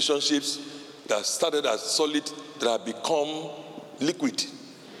relationships that started as solid that have become liquid.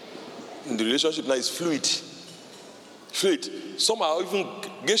 And the relationship now is fluid. Some are even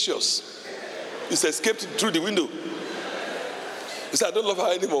gaseous. It's escaped through the window. He said, I don't love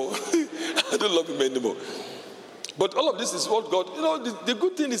her anymore. I don't love him anymore. But all of this is what God, the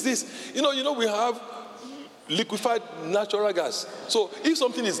good thing is this. We have liquefied natural gas. So if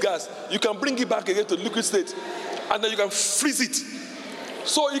something is gas, you can bring it back again to the liquid state. And then you can freeze it.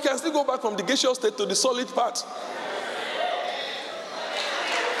 So you can still go back from the gaseous state to the solid part.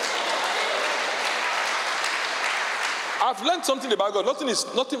 I've learned something about God. Nothing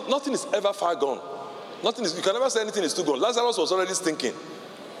is ever far gone. You can never say anything is too gone. Lazarus was already stinking,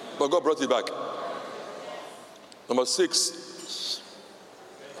 but God brought it back. Number 6.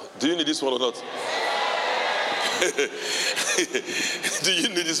 Do you need this one or not? Do you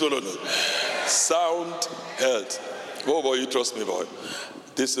need this one or not? Sound health. Oh boy, you trust me, boy.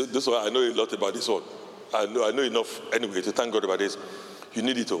 This one, I know a lot about this one. I know enough anyway to thank God about this. You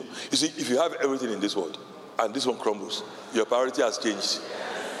need it all. You see, if you have everything in this world, and this one crumbles, your priority has changed.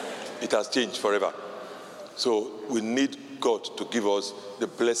 It has changed forever. So we need God to give us the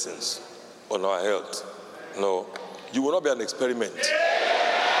blessings on our health. No, you will not be an experiment.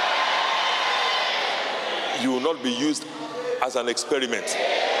 You will not be used as an experiment.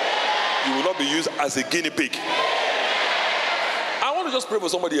 You will not be used as a guinea pig. I want to just pray for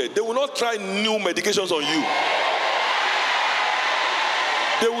somebody here. They will not try new medications on you.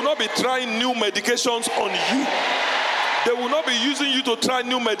 They will not be trying new medications on you. They will not be using you to try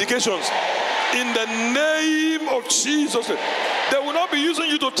new medications. In the name of Jesus. They will not be using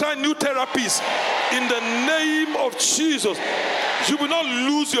you to try new therapies. In the name of Jesus. You will not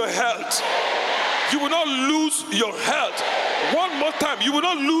lose your health. You will not lose your health. One more time, you will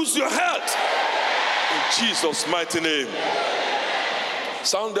not lose your health. In Jesus' mighty name.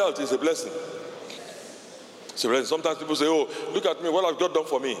 Sound health is a blessing. It's a blessing. Sometimes people say, oh, look at me, what has God done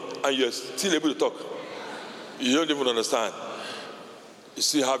for me? And you're still able to talk. You don't even understand. You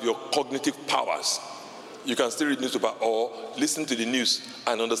still have your cognitive powers. You can still read newspaper or listen to the news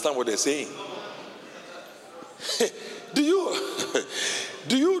and understand what they're saying. Do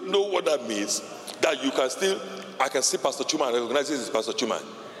you know what that means? That you can still, I can see Pastor Chuma and recognize this is Pastor Chuma.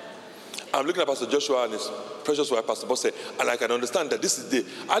 I'm looking at Pastor Joshua and his precious wife, Pastor Bosse, and I can understand that this is the,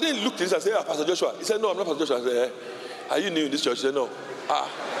 I didn't look at this and say, Pastor Joshua. He said, no, I'm not Pastor Joshua. I said, are you new in this church? He said, no.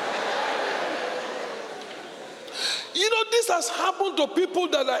 You know, this has happened to people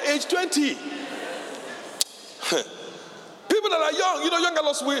that are age 20. People that are young, you know, young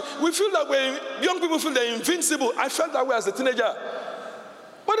adults, we feel that way. Young people feel they're invincible. I felt that way as a teenager.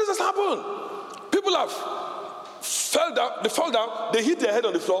 But this has happened. People have fell down, they fall down, they hit their head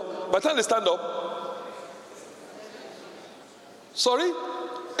on the floor. By the time they stand up, sorry,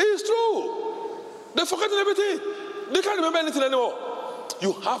 it's true. They've forgotten everything. They can't remember anything anymore.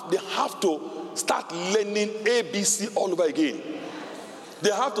 They have to start learning ABC all over again.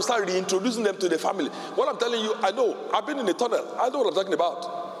 They have to start reintroducing them to the family. What I'm telling you, I know. I've been in the tunnel. I know what I'm talking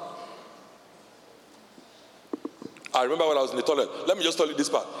about. I remember when I was in the tunnel. Let me just tell you this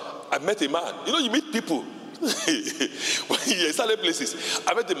part. I met a man. You know, you meet people. When you're in certain places.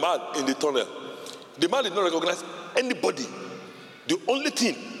 I met a man in the tunnel. The man did not recognize anybody. The only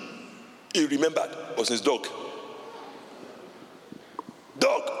thing he remembered was his dog.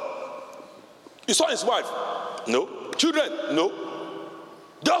 Dog. He saw his wife. No. Children. No.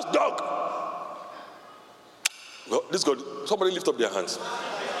 Just dog. No, this God. Somebody lift up their hands.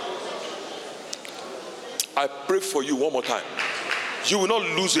 I pray for you one more time. You will not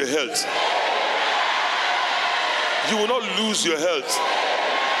lose your health. You will not lose your health.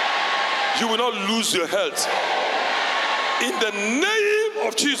 You will not lose your health. In the name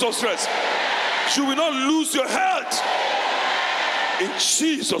of Jesus Christ, you will not lose your health. In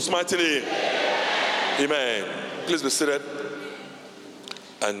Jesus' mighty name. Amen. Please be seated.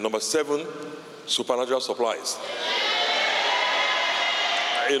 And number 7, supernatural supplies.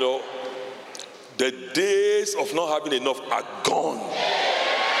 You know, the days of not having enough are gone.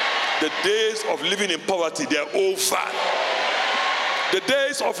 The days of living in poverty, they are over. The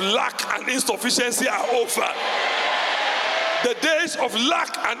days of lack and insufficiency are over. The days of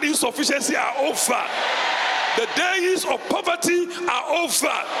lack and insufficiency are over. The days of poverty are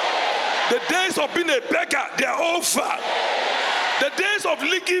over. The days of being a beggar, they are over. The days of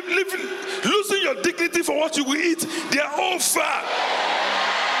losing your dignity for what you will eat, they are over.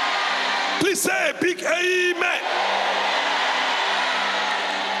 Please say a big amen.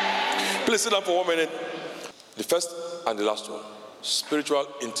 Please sit down for 1 minute. The first and the last one. Spiritual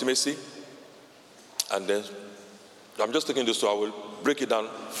intimacy. And then, I'm just taking this so I will break it down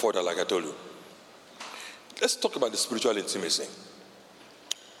further like I told you. Let's talk about the spiritual intimacy.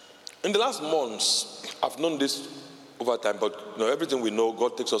 In the last months, I've known this over time, but you know, everything we know,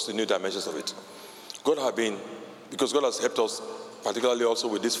 God takes us to new dimensions of it. Because God has helped us, particularly also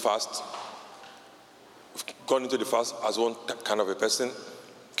with this fast. We've gone into the fast as one kind of a person,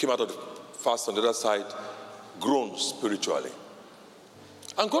 came out of the fast on the other side, grown spiritually.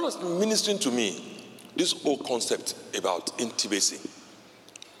 And God has been ministering to me this whole concept about intimacy.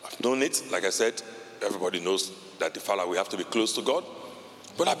 I've known it, like I said, everybody knows that the Father, we have to be close to God.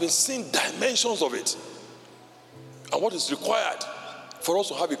 But I've been seeing dimensions of it. And what is required for us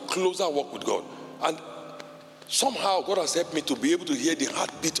to have a closer walk with God. And somehow God has helped me to be able to hear the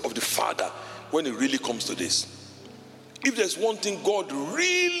heartbeat of the Father when it really comes to this. If there's one thing God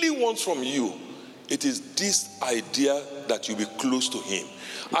really wants from you, it is this idea that you be close to Him.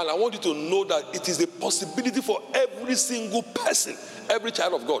 And I want you to know that it is a possibility for every single person, every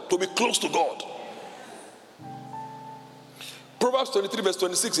child of God, to be close to God. Proverbs 23 verse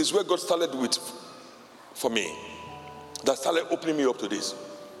 26 is where God started with for me. That started opening me up to this.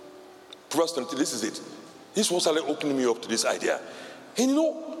 Proverbs 23, this is it. This one started opening me up to this idea. And you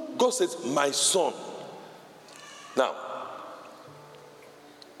know, God says, my son. Now,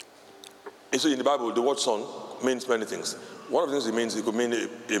 So in the Bible, the word son means many things. One of the things it means, it could mean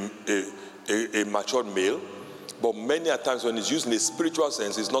a matured male, but many a times when it's used in a spiritual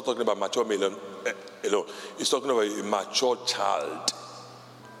sense, it's not talking about mature male alone. It's talking about a mature child.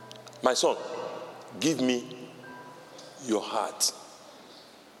 My son, give me your heart.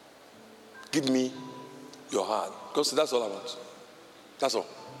 Give me your heart. Because that's all I want. That's all.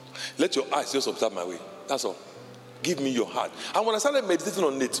 Let your eyes just observe my way. That's all. Give me your heart. And when I started meditating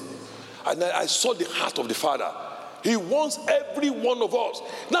on it, and I saw the heart of the Father, he wants every one of us.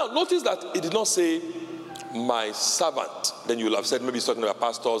 Now, notice that it did not say, my servant. Then you'll have said, maybe he's talking about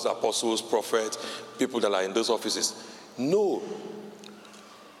pastors, apostles, prophets, people that are in those offices. No.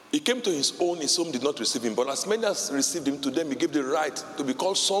 He came to his own did not receive him. But as many as received him, to them he gave the right to be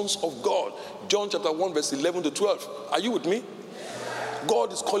called sons of God. John chapter 1, verse 11 to 12. Are you with me?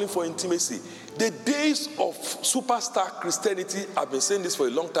 God is calling for intimacy. The days of superstar Christianity, I've been saying this for a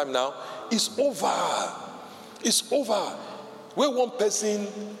long time now, is over. It's over. Where one person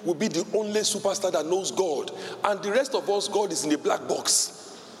will be the only superstar that knows God, and the rest of us, God is in a black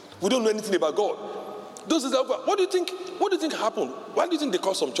box. We don't know anything about God. Those is over. What do you think happened? Why do you think they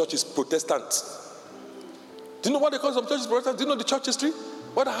call some churches Protestant? Do you know what they call some churches Protestant? Do you know the church history?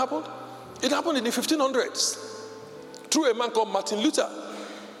 What happened? It happened in the 1500s through a man called Martin Luther.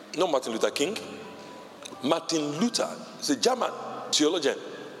 Not Martin Luther King. Martin Luther is a German theologian.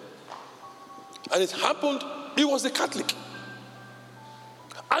 And it happened, he was a Catholic.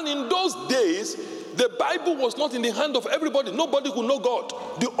 And in those days, the Bible was not in the hand of everybody. Nobody could know God.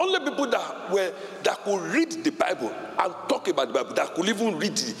 The only people that could read the Bible and talk about the Bible, that could even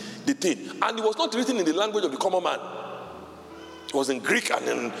read the thing. And it was not written in the language of the common man. It was in Greek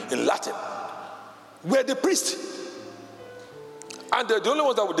and in Latin. Were the priests. And they're the only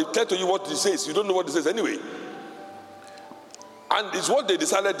ones that would declare to you what it says. You don't know what it says anyway. And it's what they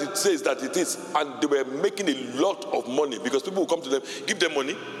decided it says that it is. And they were making a lot of money because people will come to them, give them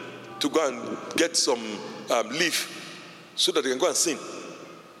money to go and get some leaf so that they can go and sing.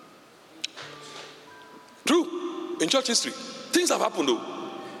 True. In church history. Things have happened though.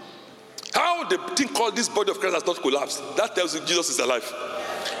 How the thing called this body of Christ has not collapsed. That tells you Jesus is alive.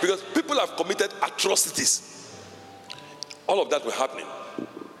 Because people have committed atrocities. All of that were happening.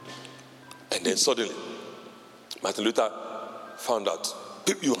 And then suddenly, Martin Luther found out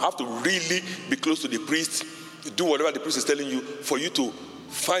you have to really be close to the priest, do whatever the priest is telling you for you to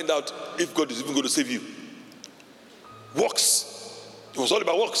find out if God is even going to save you. Works. It was all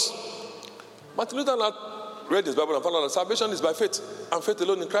about works. Martin Luther read his Bible and found out that salvation is by faith and faith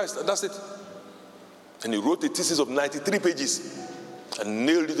alone in Christ, and that's it. And he wrote a thesis of 93 pages and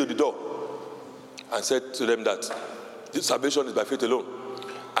nailed it to the door and said to them that this salvation is by faith alone.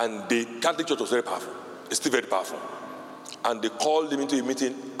 And the Catholic Church was very powerful. It's still very powerful. And they called him into a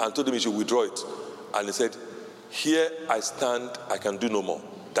meeting and told him he should withdraw it. And he said, here I stand, I can do no more.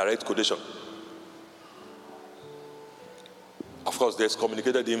 Direct quotation. Of course, they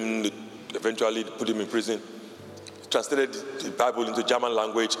excommunicated him, eventually put him in prison, translated the Bible into German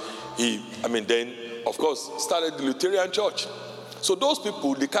language. Then, of course, started the Lutheran Church. So those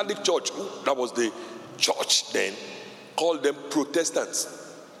people, the Catholic Church, that was the church then, called them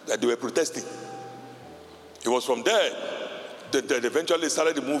Protestants, that they were protesting. It was from there that they eventually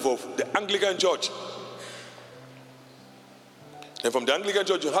started the move of the Anglican Church. And from the Anglican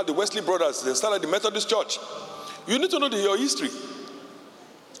Church, you had the Wesley Brothers. They started the Methodist Church. You need to know your history.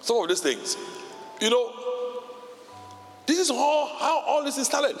 Some of these things. This is how all this is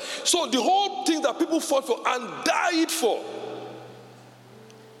started. So the whole thing that people fought for and died for.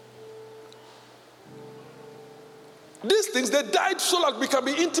 These things, they died so that we can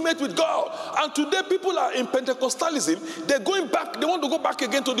be intimate with God. And today people are in Pentecostalism. They're going back. They want to go back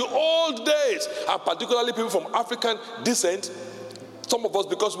again to the old days. And particularly people from African descent. Some of us,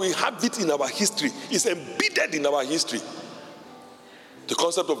 because we have it in our history. It's embedded in our history. The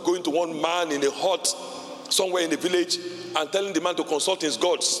concept of going to one man in a hut somewhere in the village and telling the man to consult his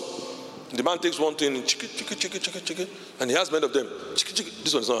gods. The man takes one thing, chicken, and he has many of them.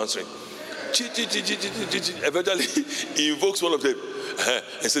 This one's not answering. Eventually, he invokes one of them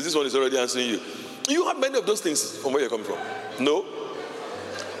and says, this one is already answering you. You have many of those things from where you're coming from. No?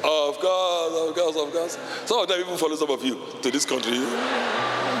 Of course. Some of them even follow some of you to this country. And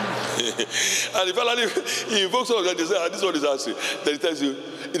he invokes one of them, they say, this one is answering. Then he tells you,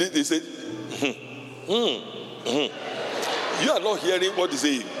 they say, you are not hearing what he's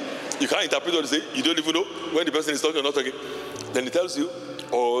saying. You can't interpret what he's saying. You don't even know when the person is talking or not talking. Then he tells you,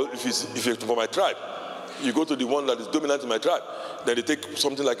 or if you're from my tribe, you go to the one that is dominant in my tribe. Then they take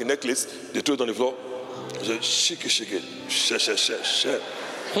something like a necklace, they throw it on the floor. They say, shake it, shake.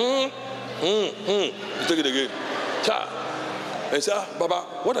 You take it again. Cha. And say, Baba,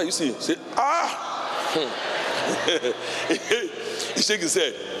 what are you seeing? Say, He shakes his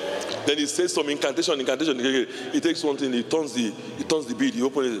head. Then he says some incantation. He takes one thing, he turns the bead, he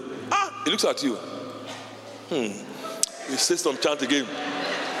opens it. He looks at you. He says some chant again.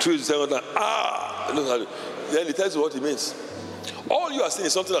 3 seconds time. He looks at you. Then he tells you what it means. All you are seeing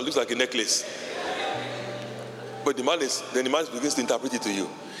is something that looks like a necklace. But the man begins to interpret it to you.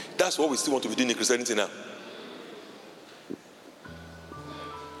 That's what we still want to be doing in Christianity now.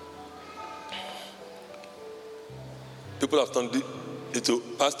 People have turned it into,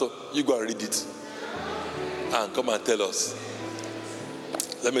 Pastor, you go and read it and come and tell us.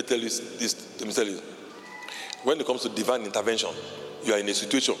 Let me tell you this. Let me tell you. When it comes to divine intervention, you are in a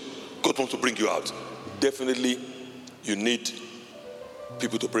situation, God wants to bring you out. Definitely, you need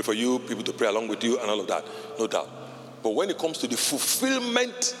people to pray for you, people to pray along with you, and all of that. No doubt. But when it comes to the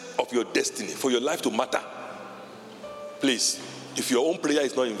fulfillment of your destiny, for your life to matter, please, if your own prayer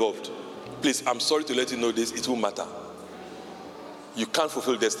is not involved, please, I'm sorry to let you know this, it won't matter. You can't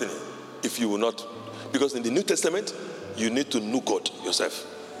fulfill destiny if you will not. Because in the New Testament, you need to know God yourself.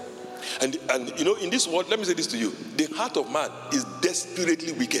 And you know, in this world, let me say this to you. The heart of man is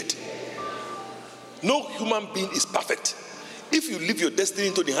desperately wicked. No human being is perfect. If you leave your destiny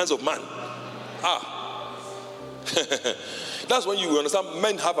into the hands of man, that's when you will understand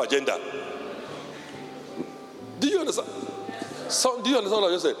men have agenda. Do you understand? Do you understand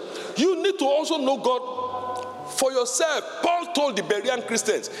what I just said? You need to also know God for yourself. Paul told the Berean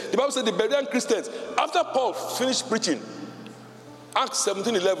Christians. The Bible said the Berean Christians, after Paul finished preaching, Acts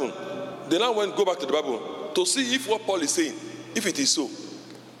 17:11, they now went go back to the Bible to see if what Paul is saying, if it is so.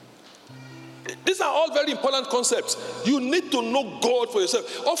 These are all very important concepts. You need to know God for yourself.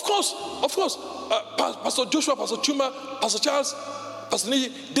 Of course, Pastor Joshua, Pastor Chuma, Pastor Charles, Pastor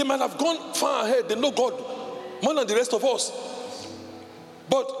Niji, they might have gone far ahead. They know God more than the rest of us.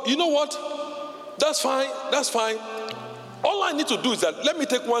 But you know what? That's fine. That's fine. All I need to do is that let me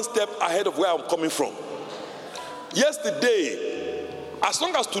take one step ahead of where I'm coming from. Yesterday, as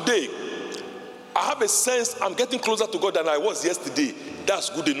long as today, I have a sense I'm getting closer to God than I was yesterday. That's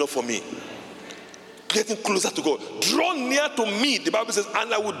good enough for me. Getting closer to God. Draw near to me, the Bible says,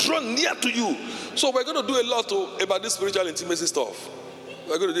 and I will draw near to you. So we're going to do a lot about this spiritual intimacy stuff.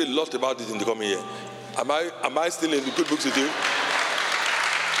 We're going to do a lot about it in the coming year. Am I still in the good books with you?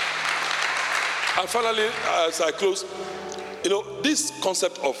 And finally, as I close, you know, this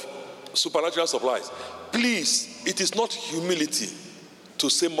concept of supernatural supplies, please, it is not humility to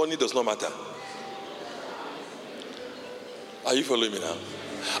say money does not matter. Are you following me now?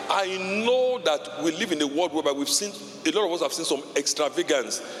 I know that we live in a world whereby we've seen, a lot of us have seen some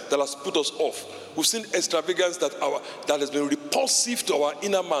extravagance that has put us off. We've seen extravagance that has been repulsive to our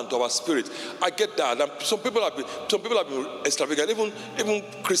inner man, to our spirit. I get that. And some people have been extravagant, even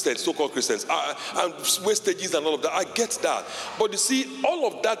Christians, so-called Christians, and wastages and all of that. I get that. But you see, all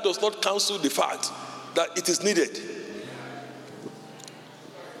of that does not cancel the fact that it is needed.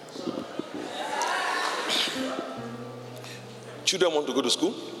 Children want to go to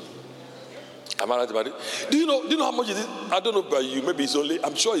school. Am I right about it? Do you know how much it is? I don't know about you. Maybe it's only,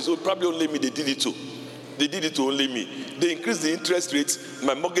 I'm sure it's probably only me they did it to. They did it to only me. They increased the interest rates.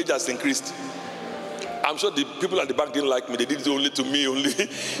 My mortgage has increased. I'm sure the people at the bank didn't like me. They did it only to me only.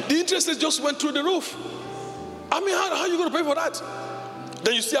 The interest rates just went through the roof. I mean, how are you going to pay for that?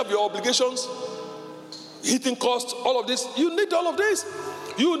 Then you still have your obligations, heating costs, all of this. You need all of this.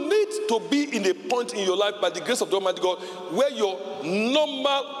 You need to be in a point in your life, by the grace of the Almighty God, where your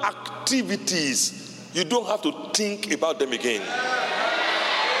normal activities, you don't have to think about them again.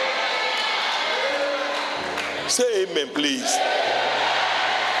 Say amen, please.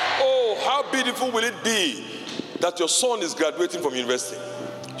 Oh, how beautiful will it be that your son is graduating from university.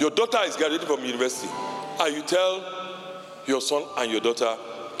 Your daughter is graduating from university. And you tell your son and your daughter,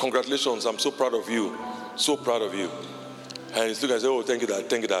 congratulations, I'm so proud of you. So proud of you. And he's looking and say, oh, thank you, Dad,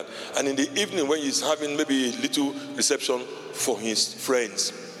 thank you, Dad. And in the evening, when he's having maybe a little reception for his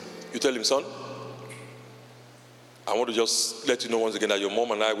friends, you tell him, son, I want to just let you know once again that your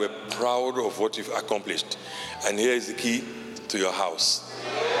mom and I were proud of what you've accomplished. And here is the key to your house.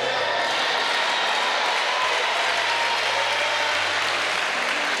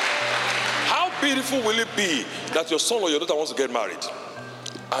 How beautiful will it be that your son or your daughter wants to get married?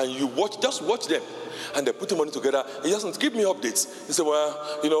 And you just watch them. And they're putting money together. He doesn't give me updates. He said,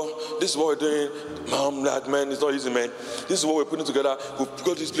 well, you know, this is what we're doing. Mom, Dad, man, it's not easy, man. This is what we're putting together. We've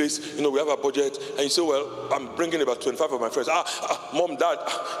got this place. You know, we have a budget. And you say, well, I'm bringing about 25 of my friends. Mom, Dad,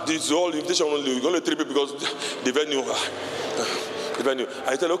 this is all invitation only. We're only 3 people because the venue. If I knew.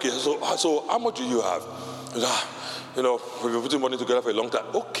 I tell, okay, so how much do you have? You know, we've been putting money together for a long time.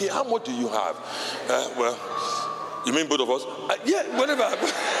 Okay, how much do you have? Well, you mean both of us? Yeah, whatever.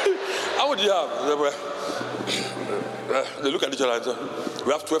 How much do you have? They look at each other and say,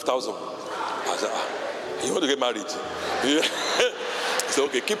 we have 12,000. I said, you want to get married? Yeah. So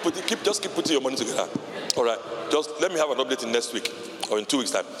okay, just keep putting your money together. All right, just let me have an update in next week or in 2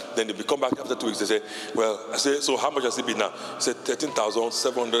 weeks' time. Then they come back after 2 weeks. They say, well, I say, so how much has it been now? I said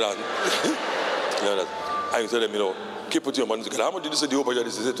 13,700 and you know that. I tell them, you know, keep putting your money together. How much did you say the whole budget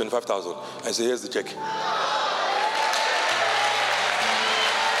is? They say 25,000. I say, here's the check.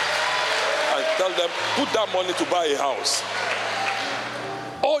 I tell them, put that money to buy a house.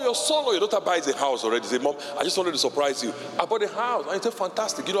 Or your son or your daughter buys a house already. Say, Mom, I just wanted to surprise you. I bought a house. And I said,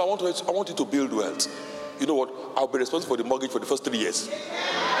 fantastic. You know, I want you to build wealth. You know what? I'll be responsible for the mortgage for the first 3 years.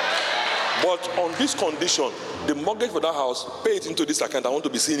 But on this condition, the mortgage for that house, pay it into this account. I want to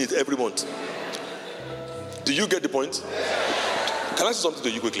be seeing it every month. Do you get the point? Can I say something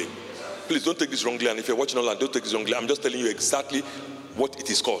to you quickly? Please don't take this wrongly, and if you're watching online, don't take this wrongly. I'm just telling you exactly what it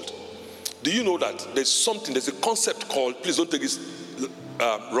is called. Do you know that there's a concept called, please don't take this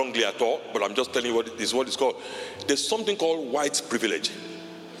wrongly at all, but I'm just telling you what it's called. There's something called white privilege.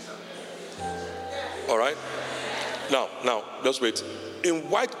 All right? Now, just wait. In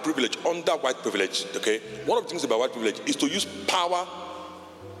white privilege, under white privilege, okay, one of the things about white privilege is to use power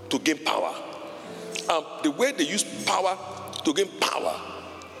to gain power. The way they use power to gain power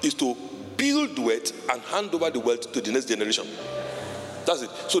is to build wealth and hand over the wealth to the next generation. That's it.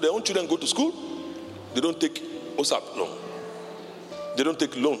 So their own children go to school, they don't take OSAP loan. They don't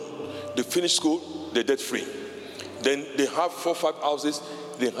take loan. They finish school, they're debt free. Then they have 4 or 5 houses,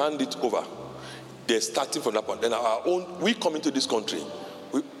 they hand it over. They're starting from that point. Then we come into this country.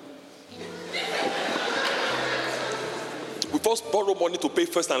 We first borrow money to pay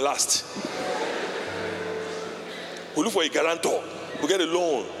first and last. We look for a guarantor. We get a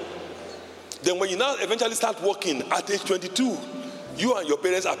loan. Then when you now eventually start working at age 22, you and your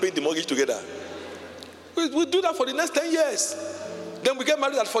parents are paying the mortgage together. We do that for the next 10 years. Then we get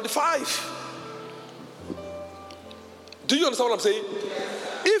married at 45. Do you understand what I'm saying?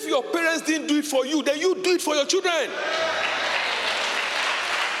 If your parents didn't do it for you, then you do it for your children.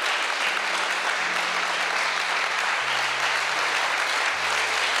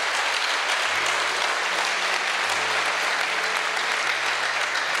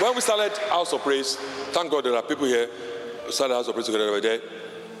 When we started House of Praise, thank God there are people here who started House of Praise together over there.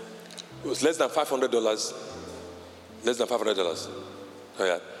 It was less than $500. Less than $500. Oh,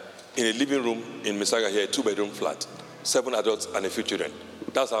 yeah. In a living room in Misaga here, a 2-bedroom flat. 7 adults and a few children.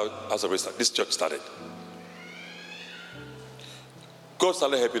 That's how House of Praise started. This church started. God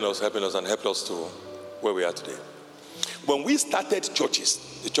started helping us and helped us to where we are today. When we started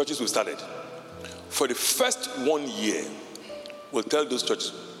churches, the churches we started, for the first 1 year, we'll tell those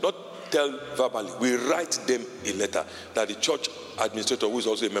churches, not tell verbally, we write them a letter that the church administrator, who is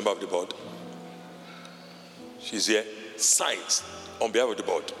also a member of the board, she's here, signs on behalf of the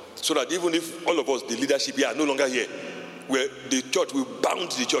board. So that even if all of us, the leadership here, are no longer here, where the church will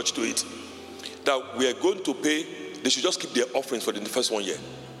bound the church to it, that we are going to pay, they should just keep their offerings for the first 1 year.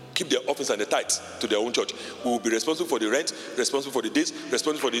 Keep their offerings and the tithes to their own church. We will be responsible for the rent, responsible for the days,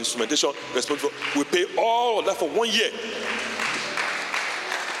 responsible for the instrumentation, we pay all of that for 1 year.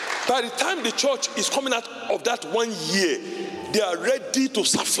 By the time the church is coming out of that 1 year, they are ready to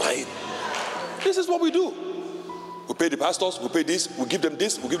start flying. This is what we do. We pay the pastors, we pay this, we give them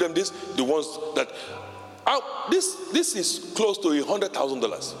this, we give them this. The ones that this is close to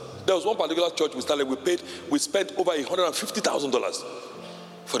 $100,000. There was one particular church we started, we spent over $150,000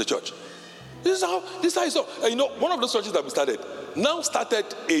 for the church. This is how it's done. And you know, one of those churches that we started now started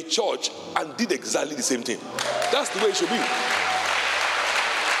a church and did exactly the same thing. That's the way it should be.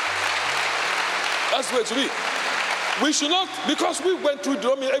 That's the way it should be. We should not, because we went through,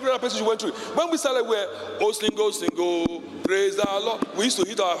 every other person went through. When we started, single, praise the Lord. We used to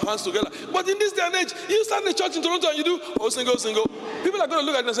hit our hands together. But in this day and age, you start in the church in Toronto and you do, single. People are going to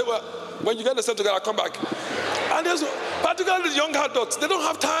look at it and say, well, when you get the set together, come back. And there's, particularly the young adults, they don't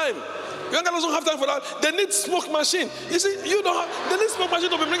have time. Young adults don't have time for that. They need smoke machine. You see, they need smoke machine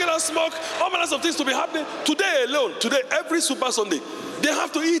to be bringing out smoke, all manners of things to be happening. Today alone, every Super Sunday, they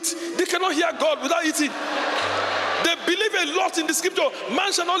have to eat. They cannot hear God without eating. They believe a lot in the scripture.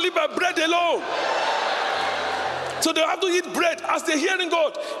 Man shall not live by bread alone. So they have to eat bread as they're hearing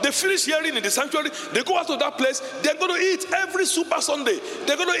God. They finish hearing in the sanctuary. They go out to that place. They're going to eat every Super Sunday.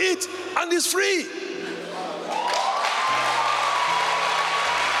 They're going to eat and it's free.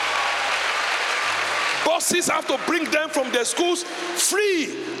 buses have to bring them from their schools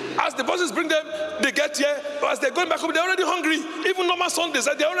free. As the buses bring them, they get here. As they're going back home, they're already hungry. Even normal Sundays,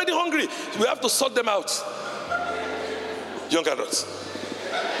 they're already hungry. We have to sort them out. Young adults.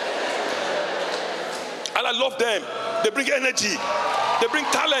 And I love them. They bring energy. They bring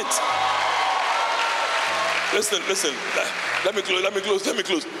talent. Listen. Let me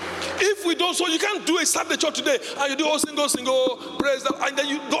close. If we don't, so you can't do a Saturday church today and you do all single, praise them, and then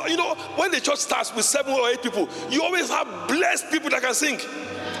you know, when the church starts with 7 or 8 people, you always have blessed people that can sing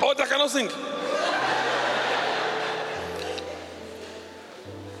or that cannot sing.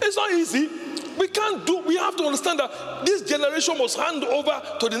 It's not easy. We have to understand that this generation must hand over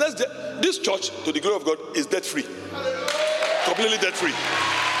to the next. This church, to the glory of God, is debt-free. Completely debt-free.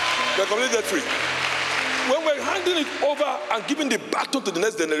 They're completely debt-free. When we're handing it over and giving the baton to the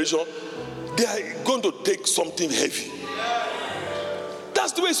next generation, they are going to take something heavy.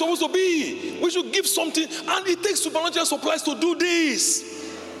 That's the way it's supposed to be. We should give something, and it takes supernatural supplies to do this.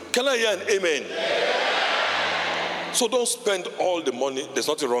 Can I hear an amen? So don't spend all the money. There's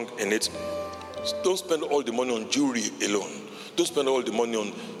nothing wrong in it. Don't spend all the money on jewelry alone. Don't spend all the money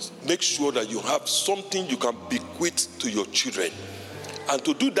on. Make sure that you have something you can bequeath to your children. And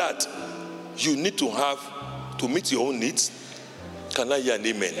to do that, you need to have to meet your own needs. Can I hear an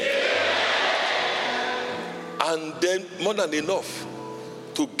amen? And then more than enough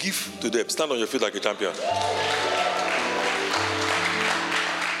to give to them. Stand on your feet like a champion.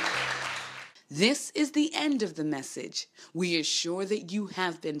 This is the end of the message. We are sure that you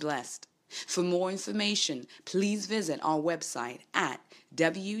have been blessed. For more information, please visit our website at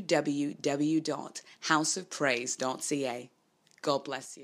www.houseofpraise.ca. God bless you.